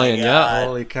 Oh million. my Yeah. God.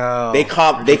 Holy cow! They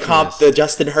comp the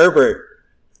Justin Herbert.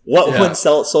 What Yeah. one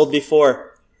sold before?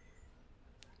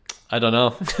 I don't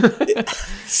know.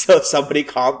 So somebody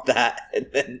comped that and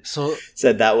then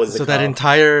said that was So the that comp.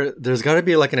 entire there's got to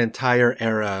be like an entire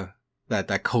era that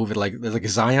COVID, like there's like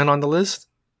Zion on the list.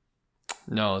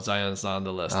 No, Zion's not on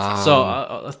the list.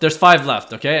 So there's 5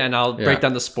 left, okay? And I'll break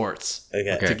down the sports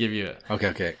Okay. to give you it.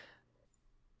 Okay.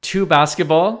 2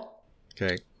 basketball,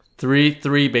 Okay.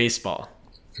 3 baseball.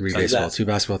 3 How's baseball, that? 2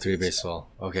 basketball, 3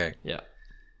 baseball. Okay. Yeah.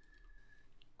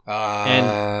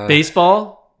 And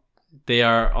baseball, they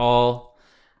are all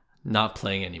not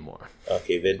playing anymore.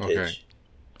 Okay, vintage. Okay.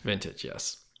 Vintage,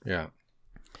 yes. Yeah.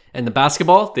 And the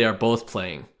basketball, they are both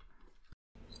playing.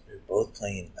 They're both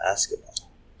playing basketball.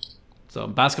 So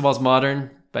basketball's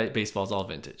modern, but baseball's all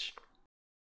vintage.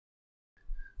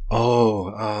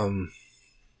 Oh,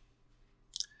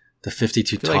 the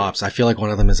 52 tops. I feel like one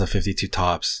of them is a 52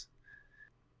 tops.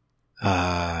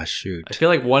 Shoot. I feel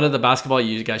like one of the basketball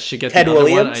you guys should get. Ted the other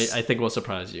Williams? one I think will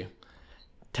surprise you.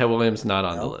 Ted Williams not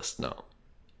on the list. No.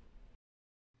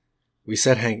 We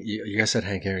said Hank. You guys said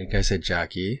Hank Aaron. You guys said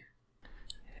Jackie.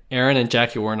 Aaron and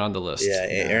Jackie weren't on the list. Yeah,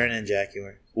 Aaron and Jackie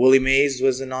were. Willie Mays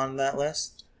wasn't on that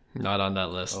list? Not on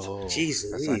that list. Oh,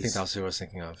 jeez, I think that's what I was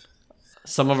thinking of.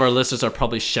 Some of our listeners are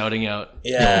probably shouting out.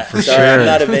 Yeah, for sorry, sure. I'm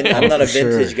not a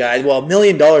vintage guy. Well, $1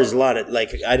 million is a lot.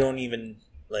 I don't even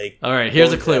like. All right,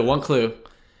 here's a clue. One clue.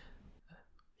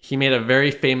 He made a very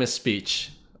famous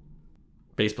speech.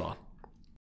 Baseball.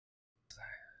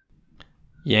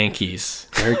 Yankees.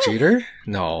 Derek Jeter?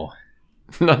 No.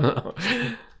 No.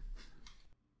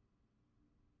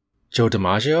 Joe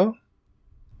DiMaggio?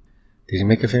 Did he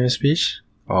make a famous speech?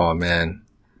 Oh man.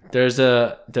 There's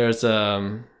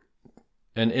an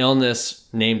illness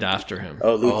named after him.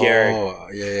 Oh, Lou Gehrig. Oh,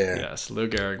 yeah. Yes, Lou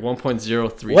Gehrig.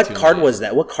 1.032. What card was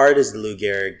that? What card is Lou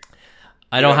Gehrig?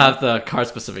 I don't have the card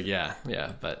specific. Yeah,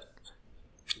 but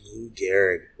Lou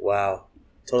Gehrig. Wow,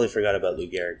 totally forgot about Lou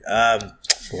Gehrig.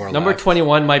 Number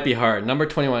 21 might be hard. Number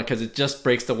 21 because it just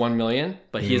breaks the 1 million.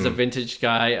 But he is a vintage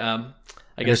guy.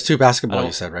 I guess there's 2 basketball.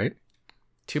 You said right?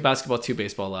 2 basketball, 2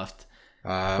 baseball left.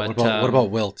 What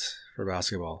about Wilt for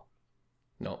basketball?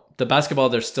 No, the basketball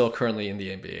they're still currently in the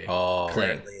NBA. Oh,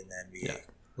 currently in the NBA. Yeah.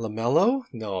 LaMelo?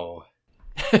 No.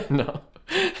 No.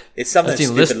 It's something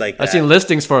stupid like that. I've seen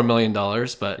listings for $1 million,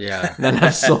 but none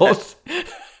have sold.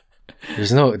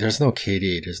 There's no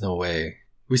KD. There's no way.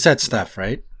 We said Steph,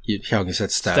 right? You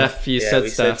said Steph. You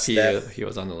said Steph. He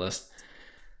was on the list.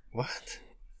 What?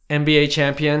 NBA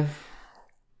champion.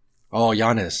 Oh,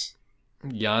 Giannis.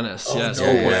 Yes. No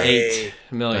 1.8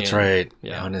 million. That's right.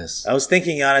 Yeah. Giannis. I was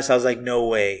thinking Giannis. I was like, no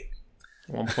way.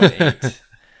 1.8.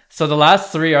 So the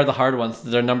last 3 are the hard ones.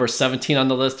 They're number 17 on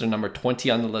the list, they're number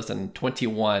 20 on the list, and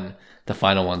 21, the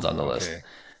final ones on the list.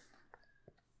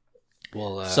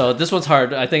 Well, so this one's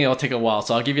hard. I think it'll take a while.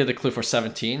 So I'll give you the clue for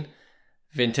 17.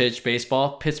 Vintage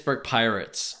baseball, Pittsburgh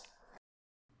Pirates.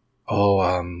 Oh,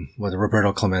 with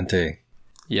Roberto Clemente.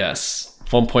 Yes,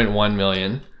 1.1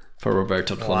 million for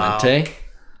Roberto Clemente. Wow.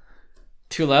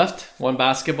 2 left, 1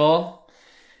 basketball,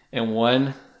 and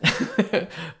 1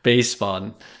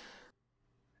 baseball.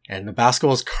 And the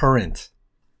basketball's current.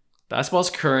 Basketball's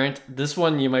current. This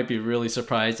one you might be really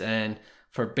surprised. And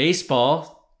for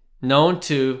baseball, known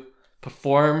to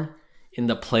perform in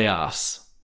the playoffs.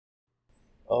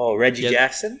 Oh, Reggie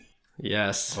Jackson?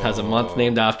 Yes, has a month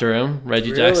named after him.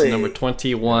 Reggie Jackson, number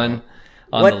 21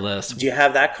 on the list. Do you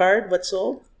have that card? What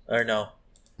sold? Or no?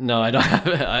 No, I don't have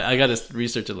it. I got to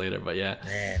research it later, but yeah.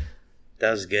 Man,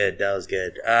 that was good.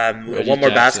 Reggie one more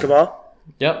Jackson. Basketball?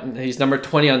 Yep, he's number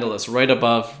 20 on the list, right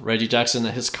above Reggie Jackson.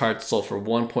 His card sold for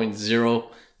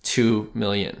 1.02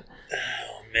 million.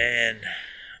 Oh, man.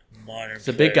 Modern He's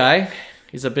a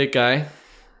big guy.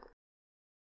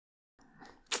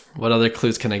 What other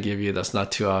clues can I give you that's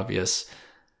not too obvious?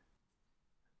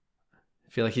 I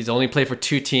feel like he's only played for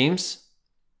 2 teams.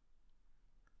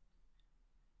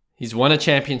 He's won a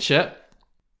championship.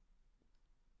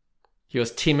 He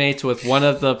was teammates with one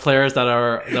of the players that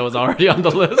was already on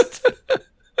the list.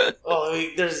 Oh,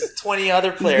 there's 20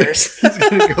 other players. He's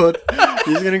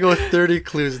gonna go 30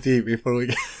 clues deep before we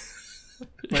get.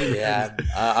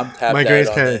 I'm tapped out on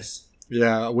this.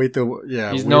 Yeah,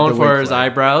 He's known for his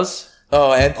eyebrows.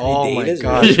 Oh, Anthony Davis. Oh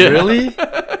my gosh, really?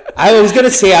 I was gonna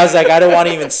say, I don't want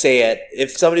to even say it.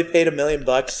 If somebody paid $1 million,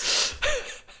 that's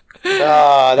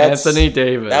Anthony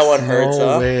Davis. That one hurts.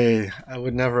 No way. I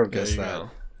would never have guessed that.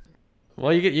 Go.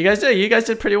 Well, you guys did. You guys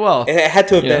did pretty well. It had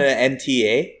to have been an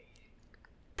NTA.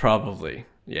 Probably.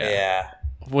 Yeah. Yeah.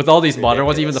 With all these modern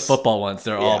ones, even the football ones,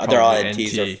 they're all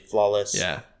NTs NT. are flawless.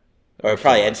 Yeah. Or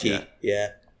probably NT.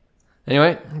 Yeah.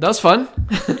 Anyway, that was fun.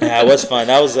 Yeah, it was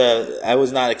fun. I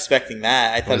was not expecting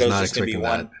that. I thought it was just going to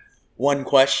be one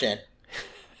question.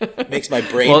 Makes my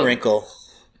brain wrinkle.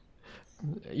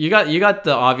 You got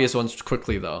the obvious ones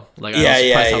quickly though. Like I was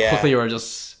surprised how quickly you were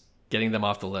just getting them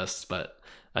off the list, but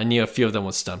I knew a few of them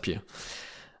would stump you.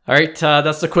 All right,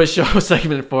 that's the quiz show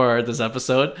segment for this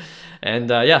episode. And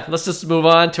let's just move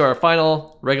on to our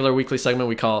final regular weekly segment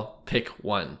we call Pick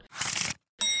One.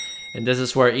 And this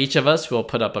is where each of us will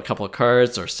put up a couple of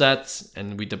cards or sets,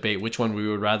 and we debate which one we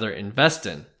would rather invest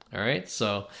in. All right,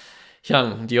 so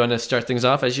Hyung, do you want to start things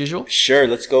off as usual? Sure,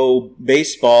 let's go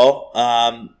baseball.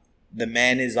 The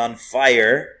man is on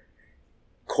fire.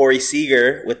 Corey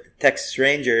Seager with the Texas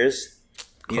Rangers.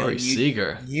 Corey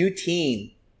Seager. New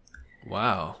team.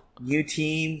 Wow. New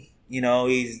team.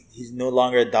 he's no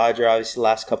longer a Dodger, obviously, the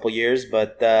last couple years,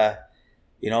 but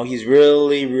he's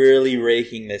really, really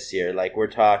raking this year. Like we're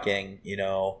talking,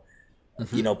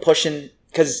 pushing,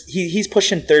 because he's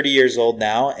pushing 30 years old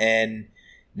now, and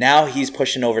now he's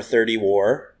pushing over 30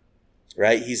 WAR,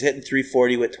 right? He's hitting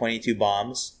 340 with 22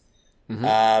 bombs.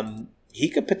 Mm-hmm. He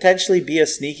could potentially be a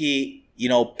sneaky,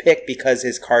 pick because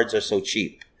his cards are so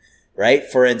cheap, right?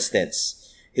 For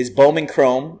instance, his Bowman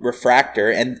Chrome Refractor,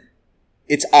 and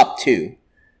it's up too.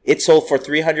 It sold for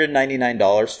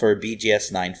 $399 for a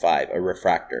BGS 9.5, a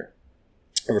refractor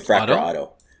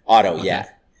auto. Okay. Yeah.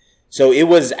 So it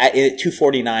was at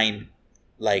 $249,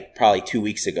 like probably 2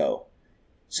 weeks ago.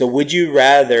 So would you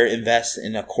rather invest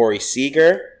in a Corey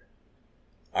Seager,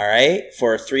 all right,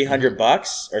 for $300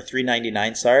 or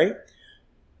 $399? Sorry,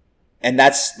 and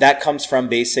that comes from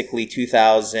basically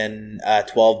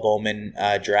 2012 Bowman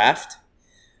draft,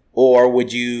 or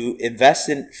would you invest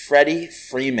in Freddie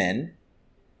Freeman,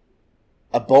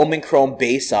 a Bowman Chrome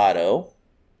base auto,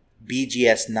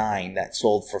 BGS 9 that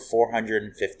sold for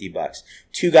 $450?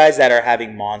 Two guys that are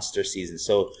having monster seasons.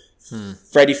 So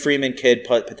Freddie Freeman could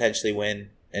potentially win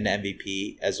an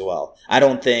MVP as well. I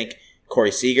don't think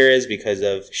Corey Seager is because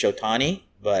of Shotani,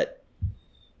 but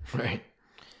right,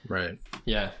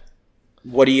 yeah.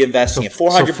 What are you investing in?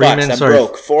 $400 Freeman, I'm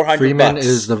broke. $400. Freeman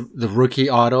is the rookie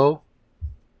auto.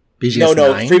 BGS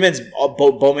no. 9? Freeman's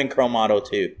Bowman Chrome auto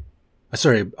too.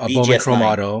 Sorry, a Bowman Chrome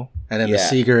auto, and then the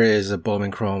Seager is a Bowman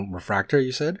Chrome refractor.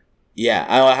 You said? Yeah,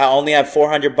 I only have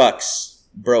 $400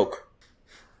 broke.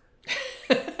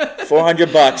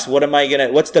 $400. What am I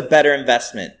gonna? What's the better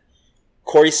investment?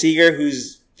 Corey Seager,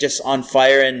 who's just on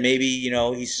fire, and maybe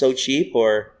he's so cheap,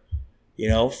 or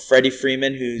Freddie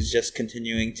Freeman, who's just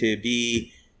continuing to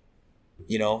be,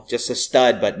 just a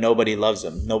stud, but nobody loves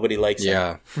him. Nobody likes him.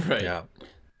 Yeah, right. Yeah.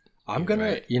 I'm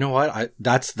gonna, you know what?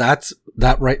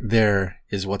 That right there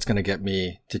is what's gonna get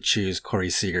me to choose Corey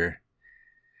Seager,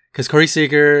 because Corey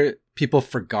Seager, people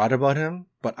forgot about him,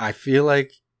 but I feel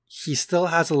like he still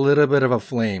has a little bit of a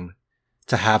flame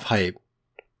to have hype,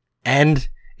 and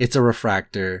it's a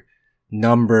refractor,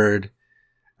 numbered.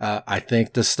 I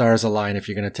think the stars align if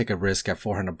you're gonna take a risk at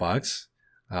 $400.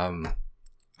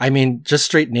 I mean, just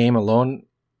straight name alone,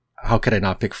 how could I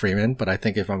not pick Freeman? But I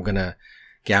think if I'm gonna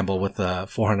gamble with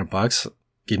 $400,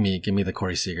 give me the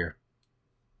Corey Seager.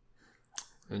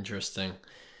 Interesting,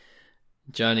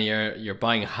 Johnny. You're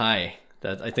buying high.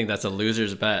 I think that's a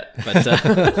loser's bet.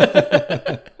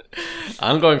 But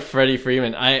I'm going Freddie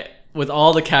Freeman. With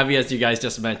all the caveats you guys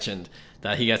just mentioned,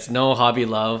 that he gets no hobby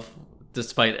love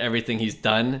despite everything he's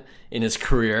done in his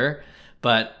career,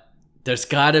 but there's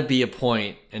got to be a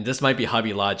point, and this might be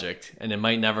hobby logic, and it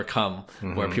might never come,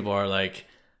 where people are like,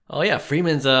 oh yeah,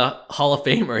 Freeman's a Hall of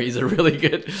Famer. He's a really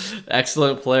good,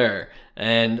 excellent player.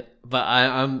 But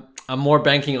I'm more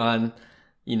banking on,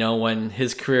 when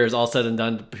his career is all said and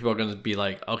done, people are going to be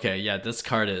like, okay, yeah, this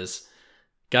card is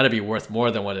got to be worth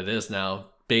more than what it is now,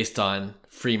 based on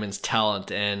Freeman's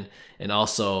talent and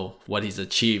also what he's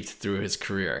achieved through his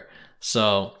career.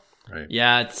 So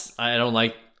yeah, I don't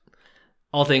like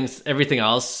everything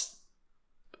else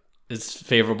is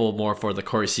favorable more for the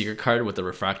Corey Seager card with the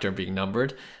refractor being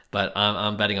numbered, but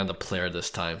I'm betting on the player this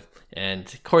time.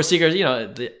 And Corey Seager,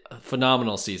 the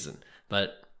phenomenal season,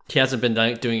 but he hasn't been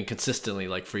doing it consistently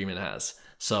like Freeman has.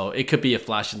 So it could be a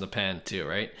flash in the pan too,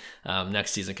 right? Next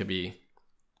season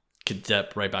could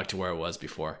dip right back to where it was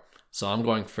before. So I'm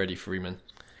going Freddie Freeman.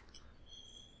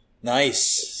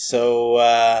 Nice. So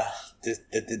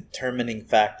the determining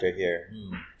factor here.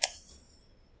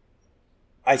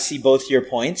 I see both your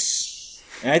points,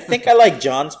 and I think I like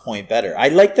John's point better. I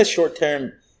like the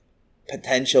short-term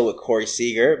potential with Corey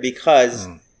Seager because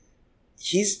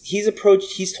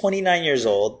he's 29 years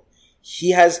old.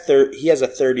 He has a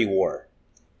 30 WAR.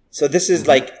 So this is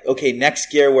like, okay,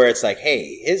 next year where it's like,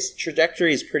 hey, his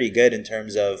trajectory is pretty good in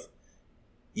terms of,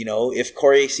 if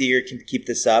Corey Seager can keep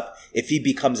this up, if he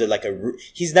becomes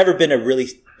he's never been a really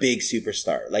big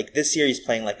superstar. Like this year he's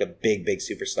playing like a big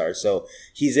superstar. So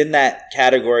he's in that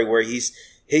category where he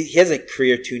has a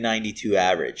career 292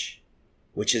 average,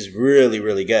 which is really,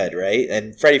 really good, right?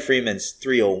 And Freddie Freeman's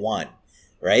 301,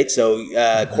 right?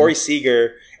 So Corey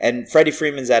Seager and Freddie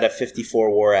Freeman's at a 54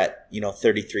 WAR at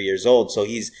 33 years old. So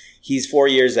he's 4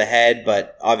 years ahead,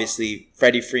 but obviously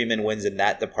Freddie Freeman wins in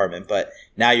that department. But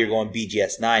now you're going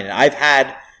BGS 9, and I've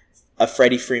had a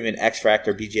Freddie Freeman X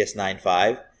Factor BGS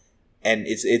 9.5, and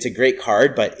it's a great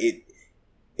card, but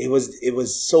it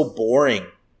was so boring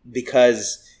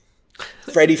because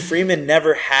Freddie Freeman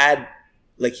never had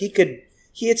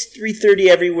he hits 330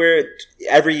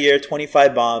 every year,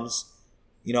 25 bombs,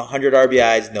 100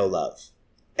 RBIs, no love.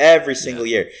 every single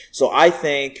year. So I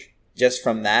think just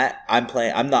from that,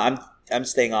 I'm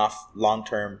staying off long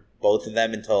term both of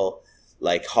them until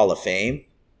like Hall of Fame.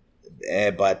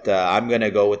 But I'm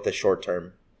gonna go with the short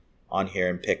term on here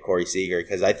and pick Corey Seager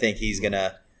because I think he's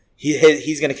gonna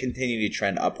continue to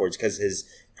trend upwards because his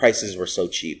prices were so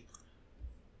cheap.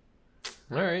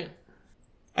 All right.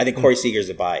 I think Corey Seager's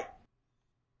a buy.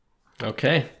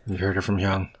 Okay. You heard it from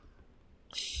Young.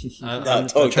 I'm don't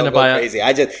trying to go buy crazy.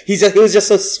 He was just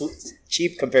so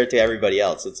cheap compared to everybody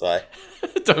else. That's why.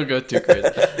 Don't go too crazy.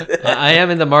 I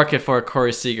am in the market for a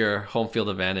Corey Seager home field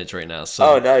advantage right now.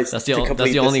 So nice. That's the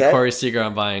only Corey Seager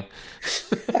I'm buying.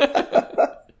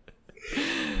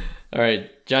 All right,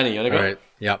 Johnny, you want to go? All right.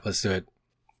 Yeah, let's do it.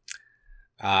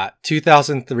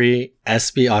 2003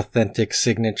 SB Authentic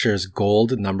Signatures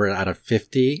Gold, numbered out of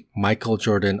 50. Michael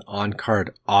Jordan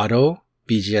on-card auto,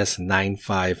 BGS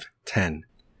 9510.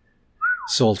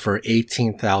 Sold for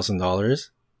 $18,000.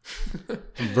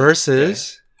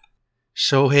 Versus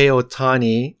Shohei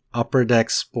Ohtani Upper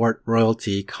Deck Sport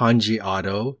Royalty Kanji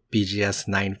Auto, BGS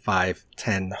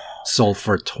 9510. Sold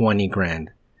for $20,000.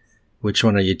 Which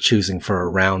one are you choosing for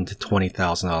around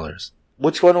 $20,000?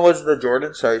 Which one was the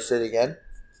Jordan? Sorry, say it again.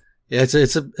 Yeah,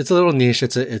 it's a little niche.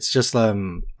 It's just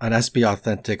an SB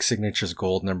Authentic Signatures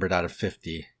Gold numbered out of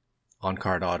 50 on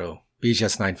card auto,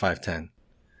 BGS 9510.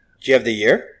 Do you have the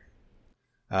year?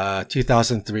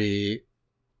 2003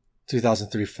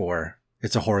 4.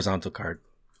 It's a horizontal card.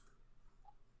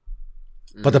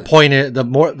 But the point is, the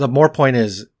more point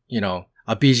is, a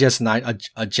BGS 9,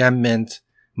 a gem mint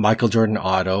Michael Jordan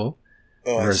auto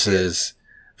versus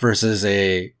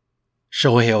a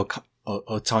Shohei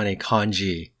Ohtani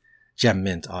Kanji gem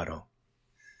mint auto.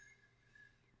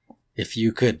 If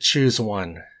you could choose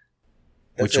one,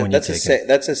 which one you taking?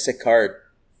 That's a sick card.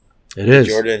 It is.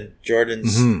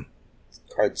 Jordan's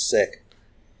card's sick.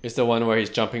 It's the one where he's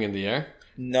jumping in the air?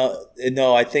 No,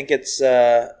 I think it's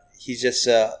he just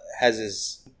has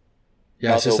his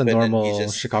it's just a normal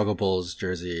Chicago Bulls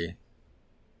jersey.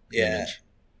 Yeah. Image.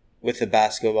 With the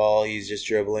basketball, he's just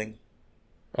dribbling.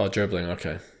 Oh, dribbling,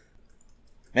 okay.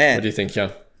 Man. What do you think,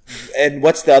 Young? And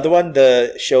what's the other one?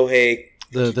 The Shohei.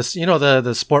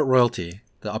 The sport royalty,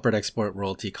 the Upper Deck Sport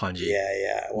Royalty Kanji.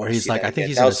 Yeah. Where he's like, I think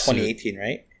he's that in was 2018,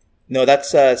 right? No,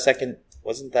 that's second.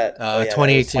 Wasn't that?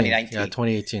 2018. 2019. Yeah,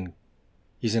 2018.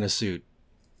 He's in a suit.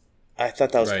 I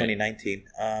thought that was 2019.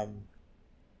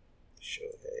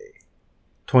 Shohei.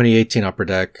 2018 Upper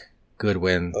Deck. Good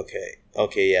win.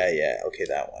 Okay, yeah. Okay,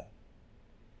 that one.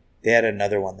 They had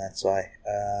another one, that's why.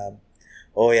 That.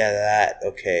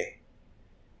 Okay.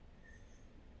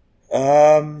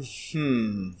 And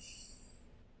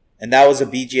that was a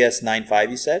BGS 9.5,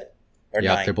 you said? Or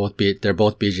yeah, 9? they're both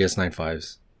BGS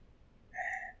 9.5s.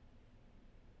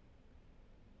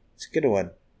 It's a good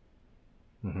one.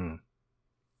 Mm-hmm.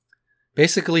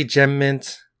 Basically, gem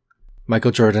mint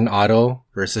Michael Jordan auto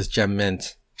versus gem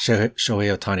mint Shohei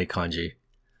Ohtani Kanji.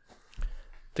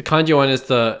 The Kanji one it's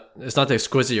not the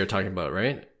exquisite you're talking about,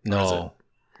 right? No.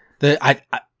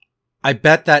 I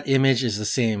bet that image is the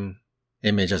same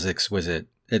image as exquisite.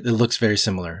 It looks very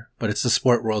similar, but it's the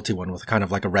sport royalty one with kind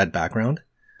of like a red background.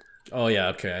 Oh yeah,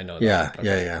 okay, I know that. Yeah,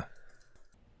 Okay. yeah.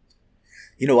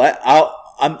 You know what?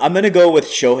 I'm gonna go with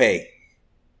Shohei.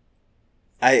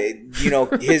 His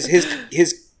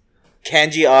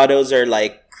kanji autos are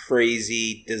like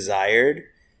crazy desired.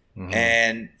 Mm-hmm.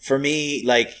 And for me,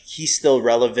 like, he's still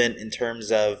relevant in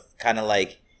terms of kind of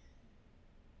like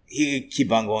he could keep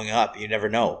on going up. You never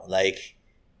know. Like,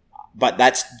 but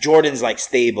that's Jordan's like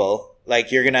stable.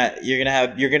 Like you're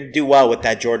gonna do well with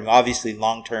that Jordan. Obviously,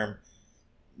 long term,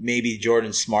 maybe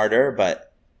Jordan's smarter,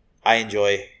 but I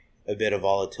enjoy a bit of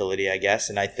volatility, I guess,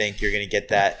 and I think you're gonna get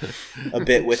that a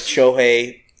bit with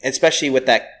Shohei, especially with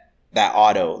that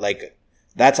auto. Like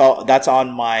that's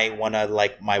on my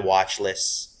my watch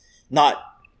list. Not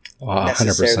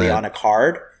necessarily 100%. On a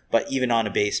card, but even on a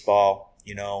baseball,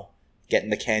 getting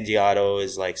the kanji auto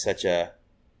is like such a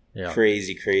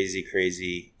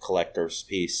crazy collector's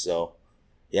piece. So,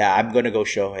 yeah, I'm going to go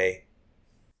Shohei.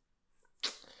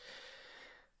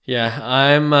 Yeah,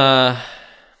 I'm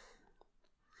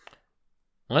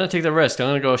going to take the risk. I'm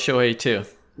going to go Shohei too.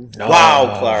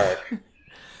 Wow, Clark.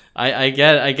 I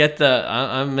get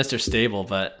I'm Mr. Stable,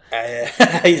 but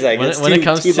he's like, when it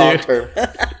comes to long term.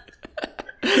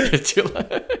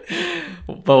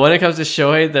 But when it comes to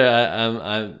Shohei,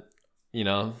 I'm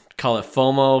call it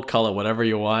FOMO, call it whatever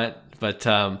you want, but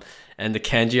and the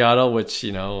kanji auto, which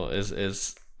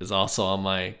is also on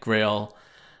my Grail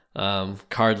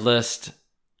card list.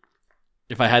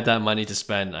 If I had that money to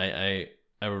spend, I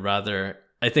would rather.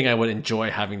 I think I would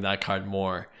enjoy having that card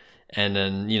more, And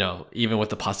then, even with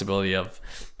the possibility of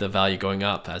the value going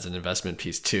up as an investment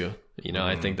piece too,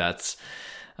 I think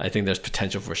there's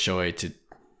potential for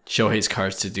Shohei's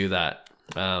cards to do that.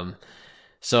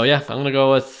 So yeah, I'm gonna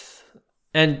go with,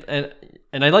 and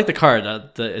I like the card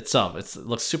itself. It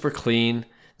looks super clean,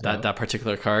 that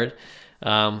particular card.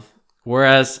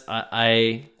 Whereas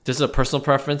I this is a personal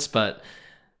preference, but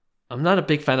I'm not a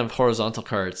big fan of horizontal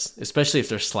cards, especially if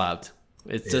they're slabbed.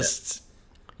 It's just,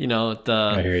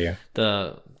 I hear you.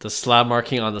 The slab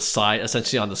marking on the side,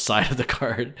 essentially on the side of the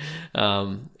card,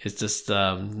 is just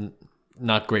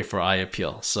not great for eye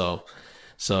appeal. So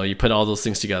you put all those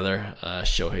things together,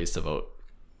 Shohei's the vote.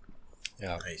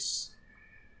 Yeah. Nice.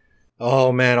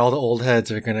 Oh man, all the old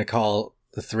heads are gonna call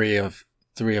the three of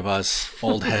us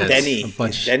old heads.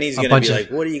 Denny's gonna be like,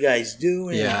 "What are you guys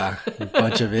doing?" Yeah, a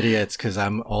bunch of idiots, because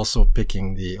I'm also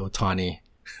picking the Ohtani.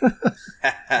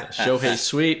 Shohei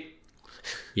sweep.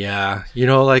 Yeah,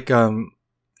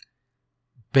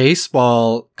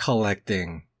 baseball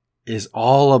collecting is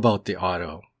all about the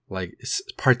auto. Like,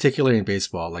 particularly in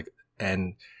baseball. Like,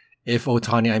 and if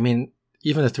Ohtani, I mean,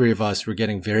 even the three of us were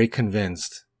getting very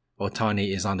convinced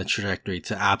Ohtani is on the trajectory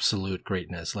to absolute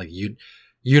greatness, like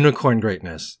unicorn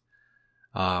greatness.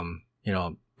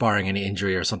 Barring any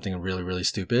injury or something really, really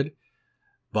stupid.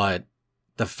 But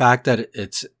the fact that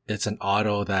it's an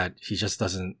auto that he just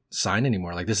doesn't sign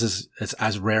anymore. Like, it's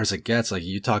as rare as it gets. Like,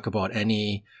 you talk about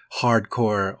any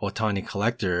hardcore Ohtani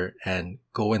collector and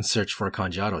go and search for a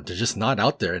Kanji auto. They're just not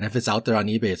out there. And if it's out there on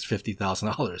eBay, it's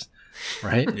 $50,000,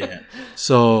 right? Yeah.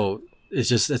 So it's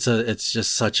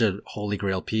just such a holy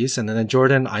grail piece. And then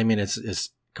Jordan, I mean, it's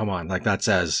come on, like, that's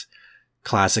as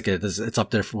classic. It's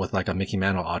up there with like a Mickey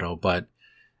Mantle auto, but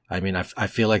I mean, I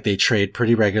feel like they trade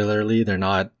pretty regularly. They're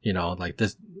not, like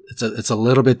this. It's a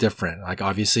little bit different. Like,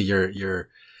 obviously you're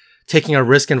taking a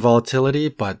risk in volatility,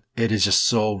 but it is just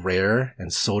so rare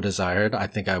and so desired. I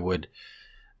think I would,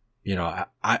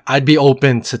 I'd be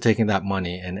open to taking that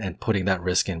money and putting that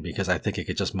risk in, because I think it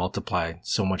could just multiply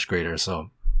so much greater. So,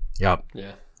 yeah.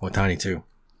 Ohtani too.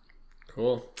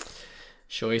 Cool.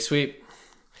 Shohei sweep.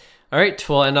 All right,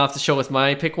 we'll end off the show with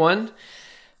my pick one.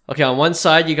 Okay, on one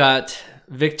side you got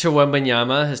Victor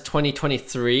Wembanyama, his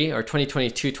 2023 or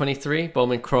 2022-23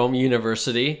 Bowman Chrome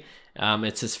University.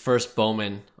 It's his first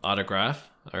Bowman autograph.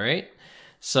 All right.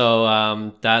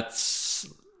 So that's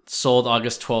sold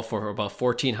August 12th for about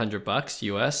 $1,400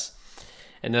 US.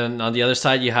 And then on the other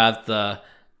side, you have the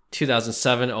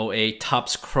 2007-08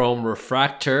 Topps Chrome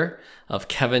Refractor of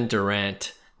Kevin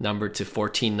Durant, numbered to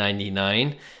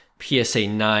 $1,499. PSA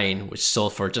 9, which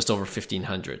sold for just over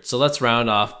 $1,500. So let's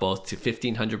round off both to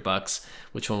 $1,500.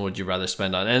 Which one would you rather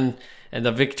spend on? And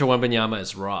the Victor Wembanyama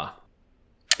is raw.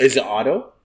 Is it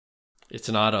auto? It's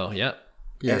an auto. Yep.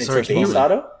 Yeah. It's a base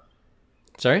auto.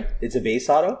 Sorry. It's a base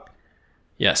auto.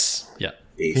 Yes. Yeah.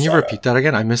 Base Can you auto. repeat that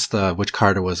again? I missed which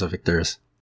card it was of Victor's.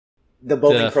 The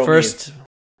Bowman Chrome first. U.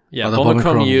 Yeah. The Bowman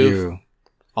Chrome U.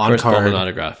 On first card Bowman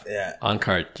autograph. Yeah. On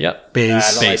card. Yep.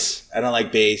 Base. I don't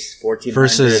like base. 1400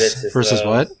 versus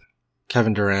what?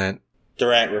 Kevin Durant.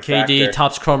 Durant refractor. KD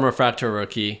Topps Chrome Refractor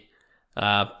rookie.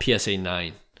 PSA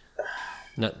 9.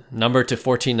 Number to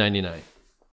 $1,499.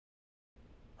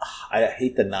 I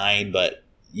hate the 9, but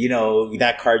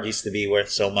that card used to be worth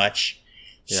so much.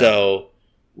 Yeah. So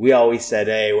we always said,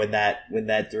 hey, when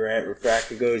that Durant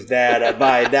refractor goes down, I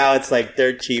buy it. Now it's like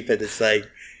dirt cheap, and it's like,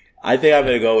 I think I'm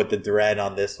gonna go with the Durant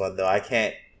on this one though. I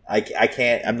can't.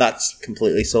 I'm not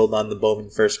completely sold on the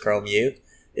Bowman First Chrome U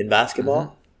in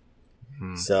basketball.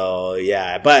 Mm-hmm. So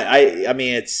yeah, but I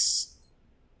mean it's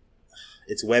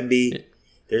Wemby.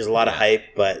 There's a lot of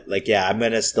hype, but I'm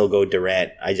gonna still go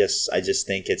Durant. I just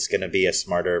think it's gonna be a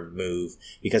smarter move,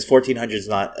 because 1,400 is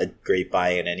not a great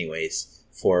buy-in anyways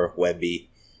for Wemby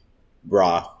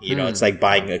raw. It's like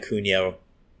buying Acuna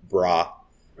raw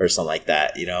or something like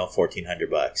that.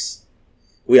 $1,400.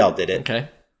 We all did it. Okay.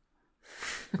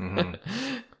 Mm-hmm.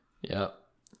 Yeah.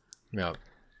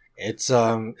 It's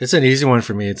an easy one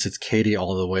for me. It's Katie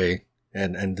all the way.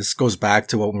 And this goes back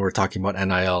to what we were talking about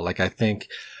NIL. Like, I think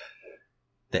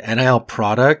the NIL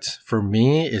product for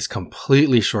me is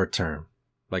completely short term.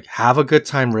 Like, have a good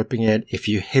time ripping it. If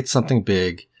you hit something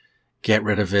big, get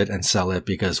rid of it and sell it,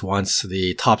 because once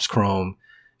the Topps Chrome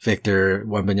Victor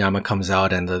Wembanyama comes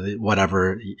out and the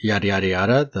whatever, yada, yada,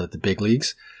 yada, the big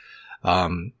leagues,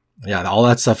 all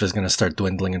that stuff is going to start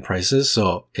dwindling in prices.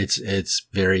 So it's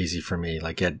very easy for me.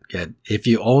 Like, if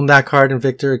you own that card in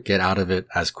Victor, get out of it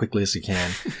as quickly as you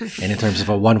can. And in terms of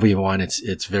a 1v1,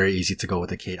 it's very easy to go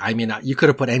with a Kate. I mean, you could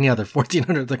have put any other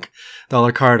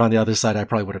 $1,400 card on the other side. I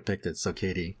probably would have picked it. So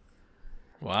Katie.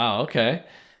 Wow. Okay.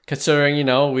 considering,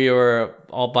 we were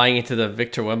all buying into the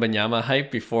Victor Wembanyama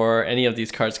hype before any of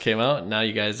these cards came out. Now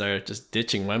you guys are just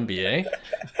ditching Wemby, eh?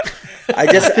 I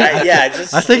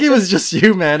think it was just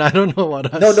you, man. I don't know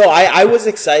what else. No, I was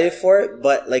excited for it,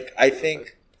 but like I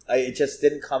think it just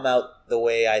didn't come out the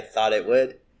way I thought it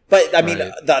would. But I mean,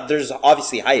 there's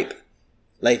obviously hype.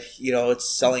 Like,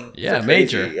 it's selling. Yeah,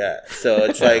 major. Yeah. So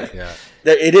it's like,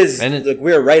 it is. Like,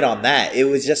 we're right on that. It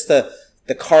was just the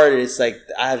card is like,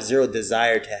 I have zero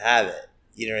desire to have it.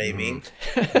 You know what I mean?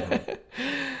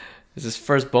 This is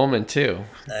first Bowman too.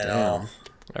 I know.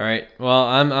 All right. Well,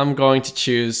 I'm going to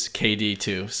choose KD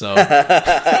too. So.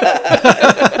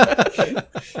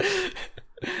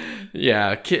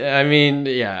 Yeah. I mean,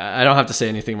 I don't have to say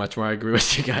anything much more. I agree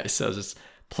with you guys. So I was just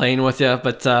playing with you,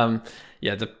 but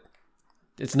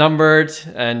it's numbered,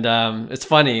 and it's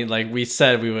funny. Like we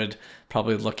said, we would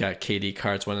probably look at KD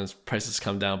cards when its prices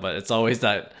come down, but it's always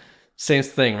that same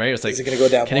thing, right? It's like, is it going to go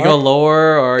down? Can it go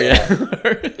lower, or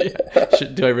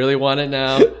do I really want it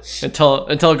now? Until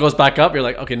it goes back up, you're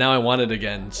like, okay, now I want it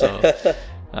again. So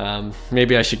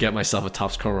maybe I should get myself a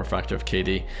top score refractor of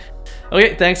KD.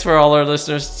 Okay, thanks for all our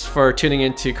listeners for tuning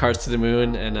in to Cards to the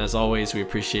Moon, and as always, we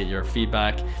appreciate your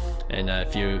feedback. And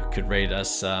if you could rate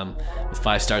us with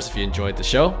 5 stars if you enjoyed the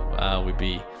show, we'd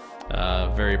be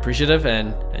very appreciative.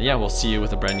 And we'll see you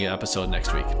with a brand new episode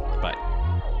next week. Bye.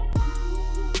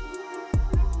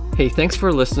 Hey, thanks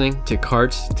for listening to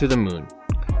Cards to the Moon.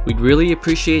 We'd really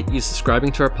appreciate you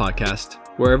subscribing to our podcast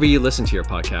wherever you listen to your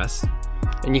podcasts.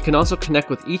 And you can also connect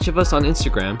with each of us on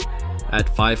Instagram at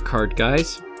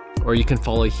 5cardguys, or you can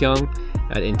follow Hyung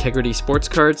at Integrity Sports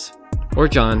Cards, or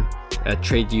John at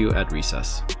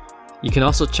TradeU@Recess. You can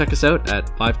also check us out at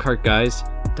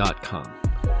 5cardguys.com.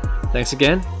 Thanks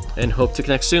again, and hope to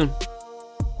connect soon.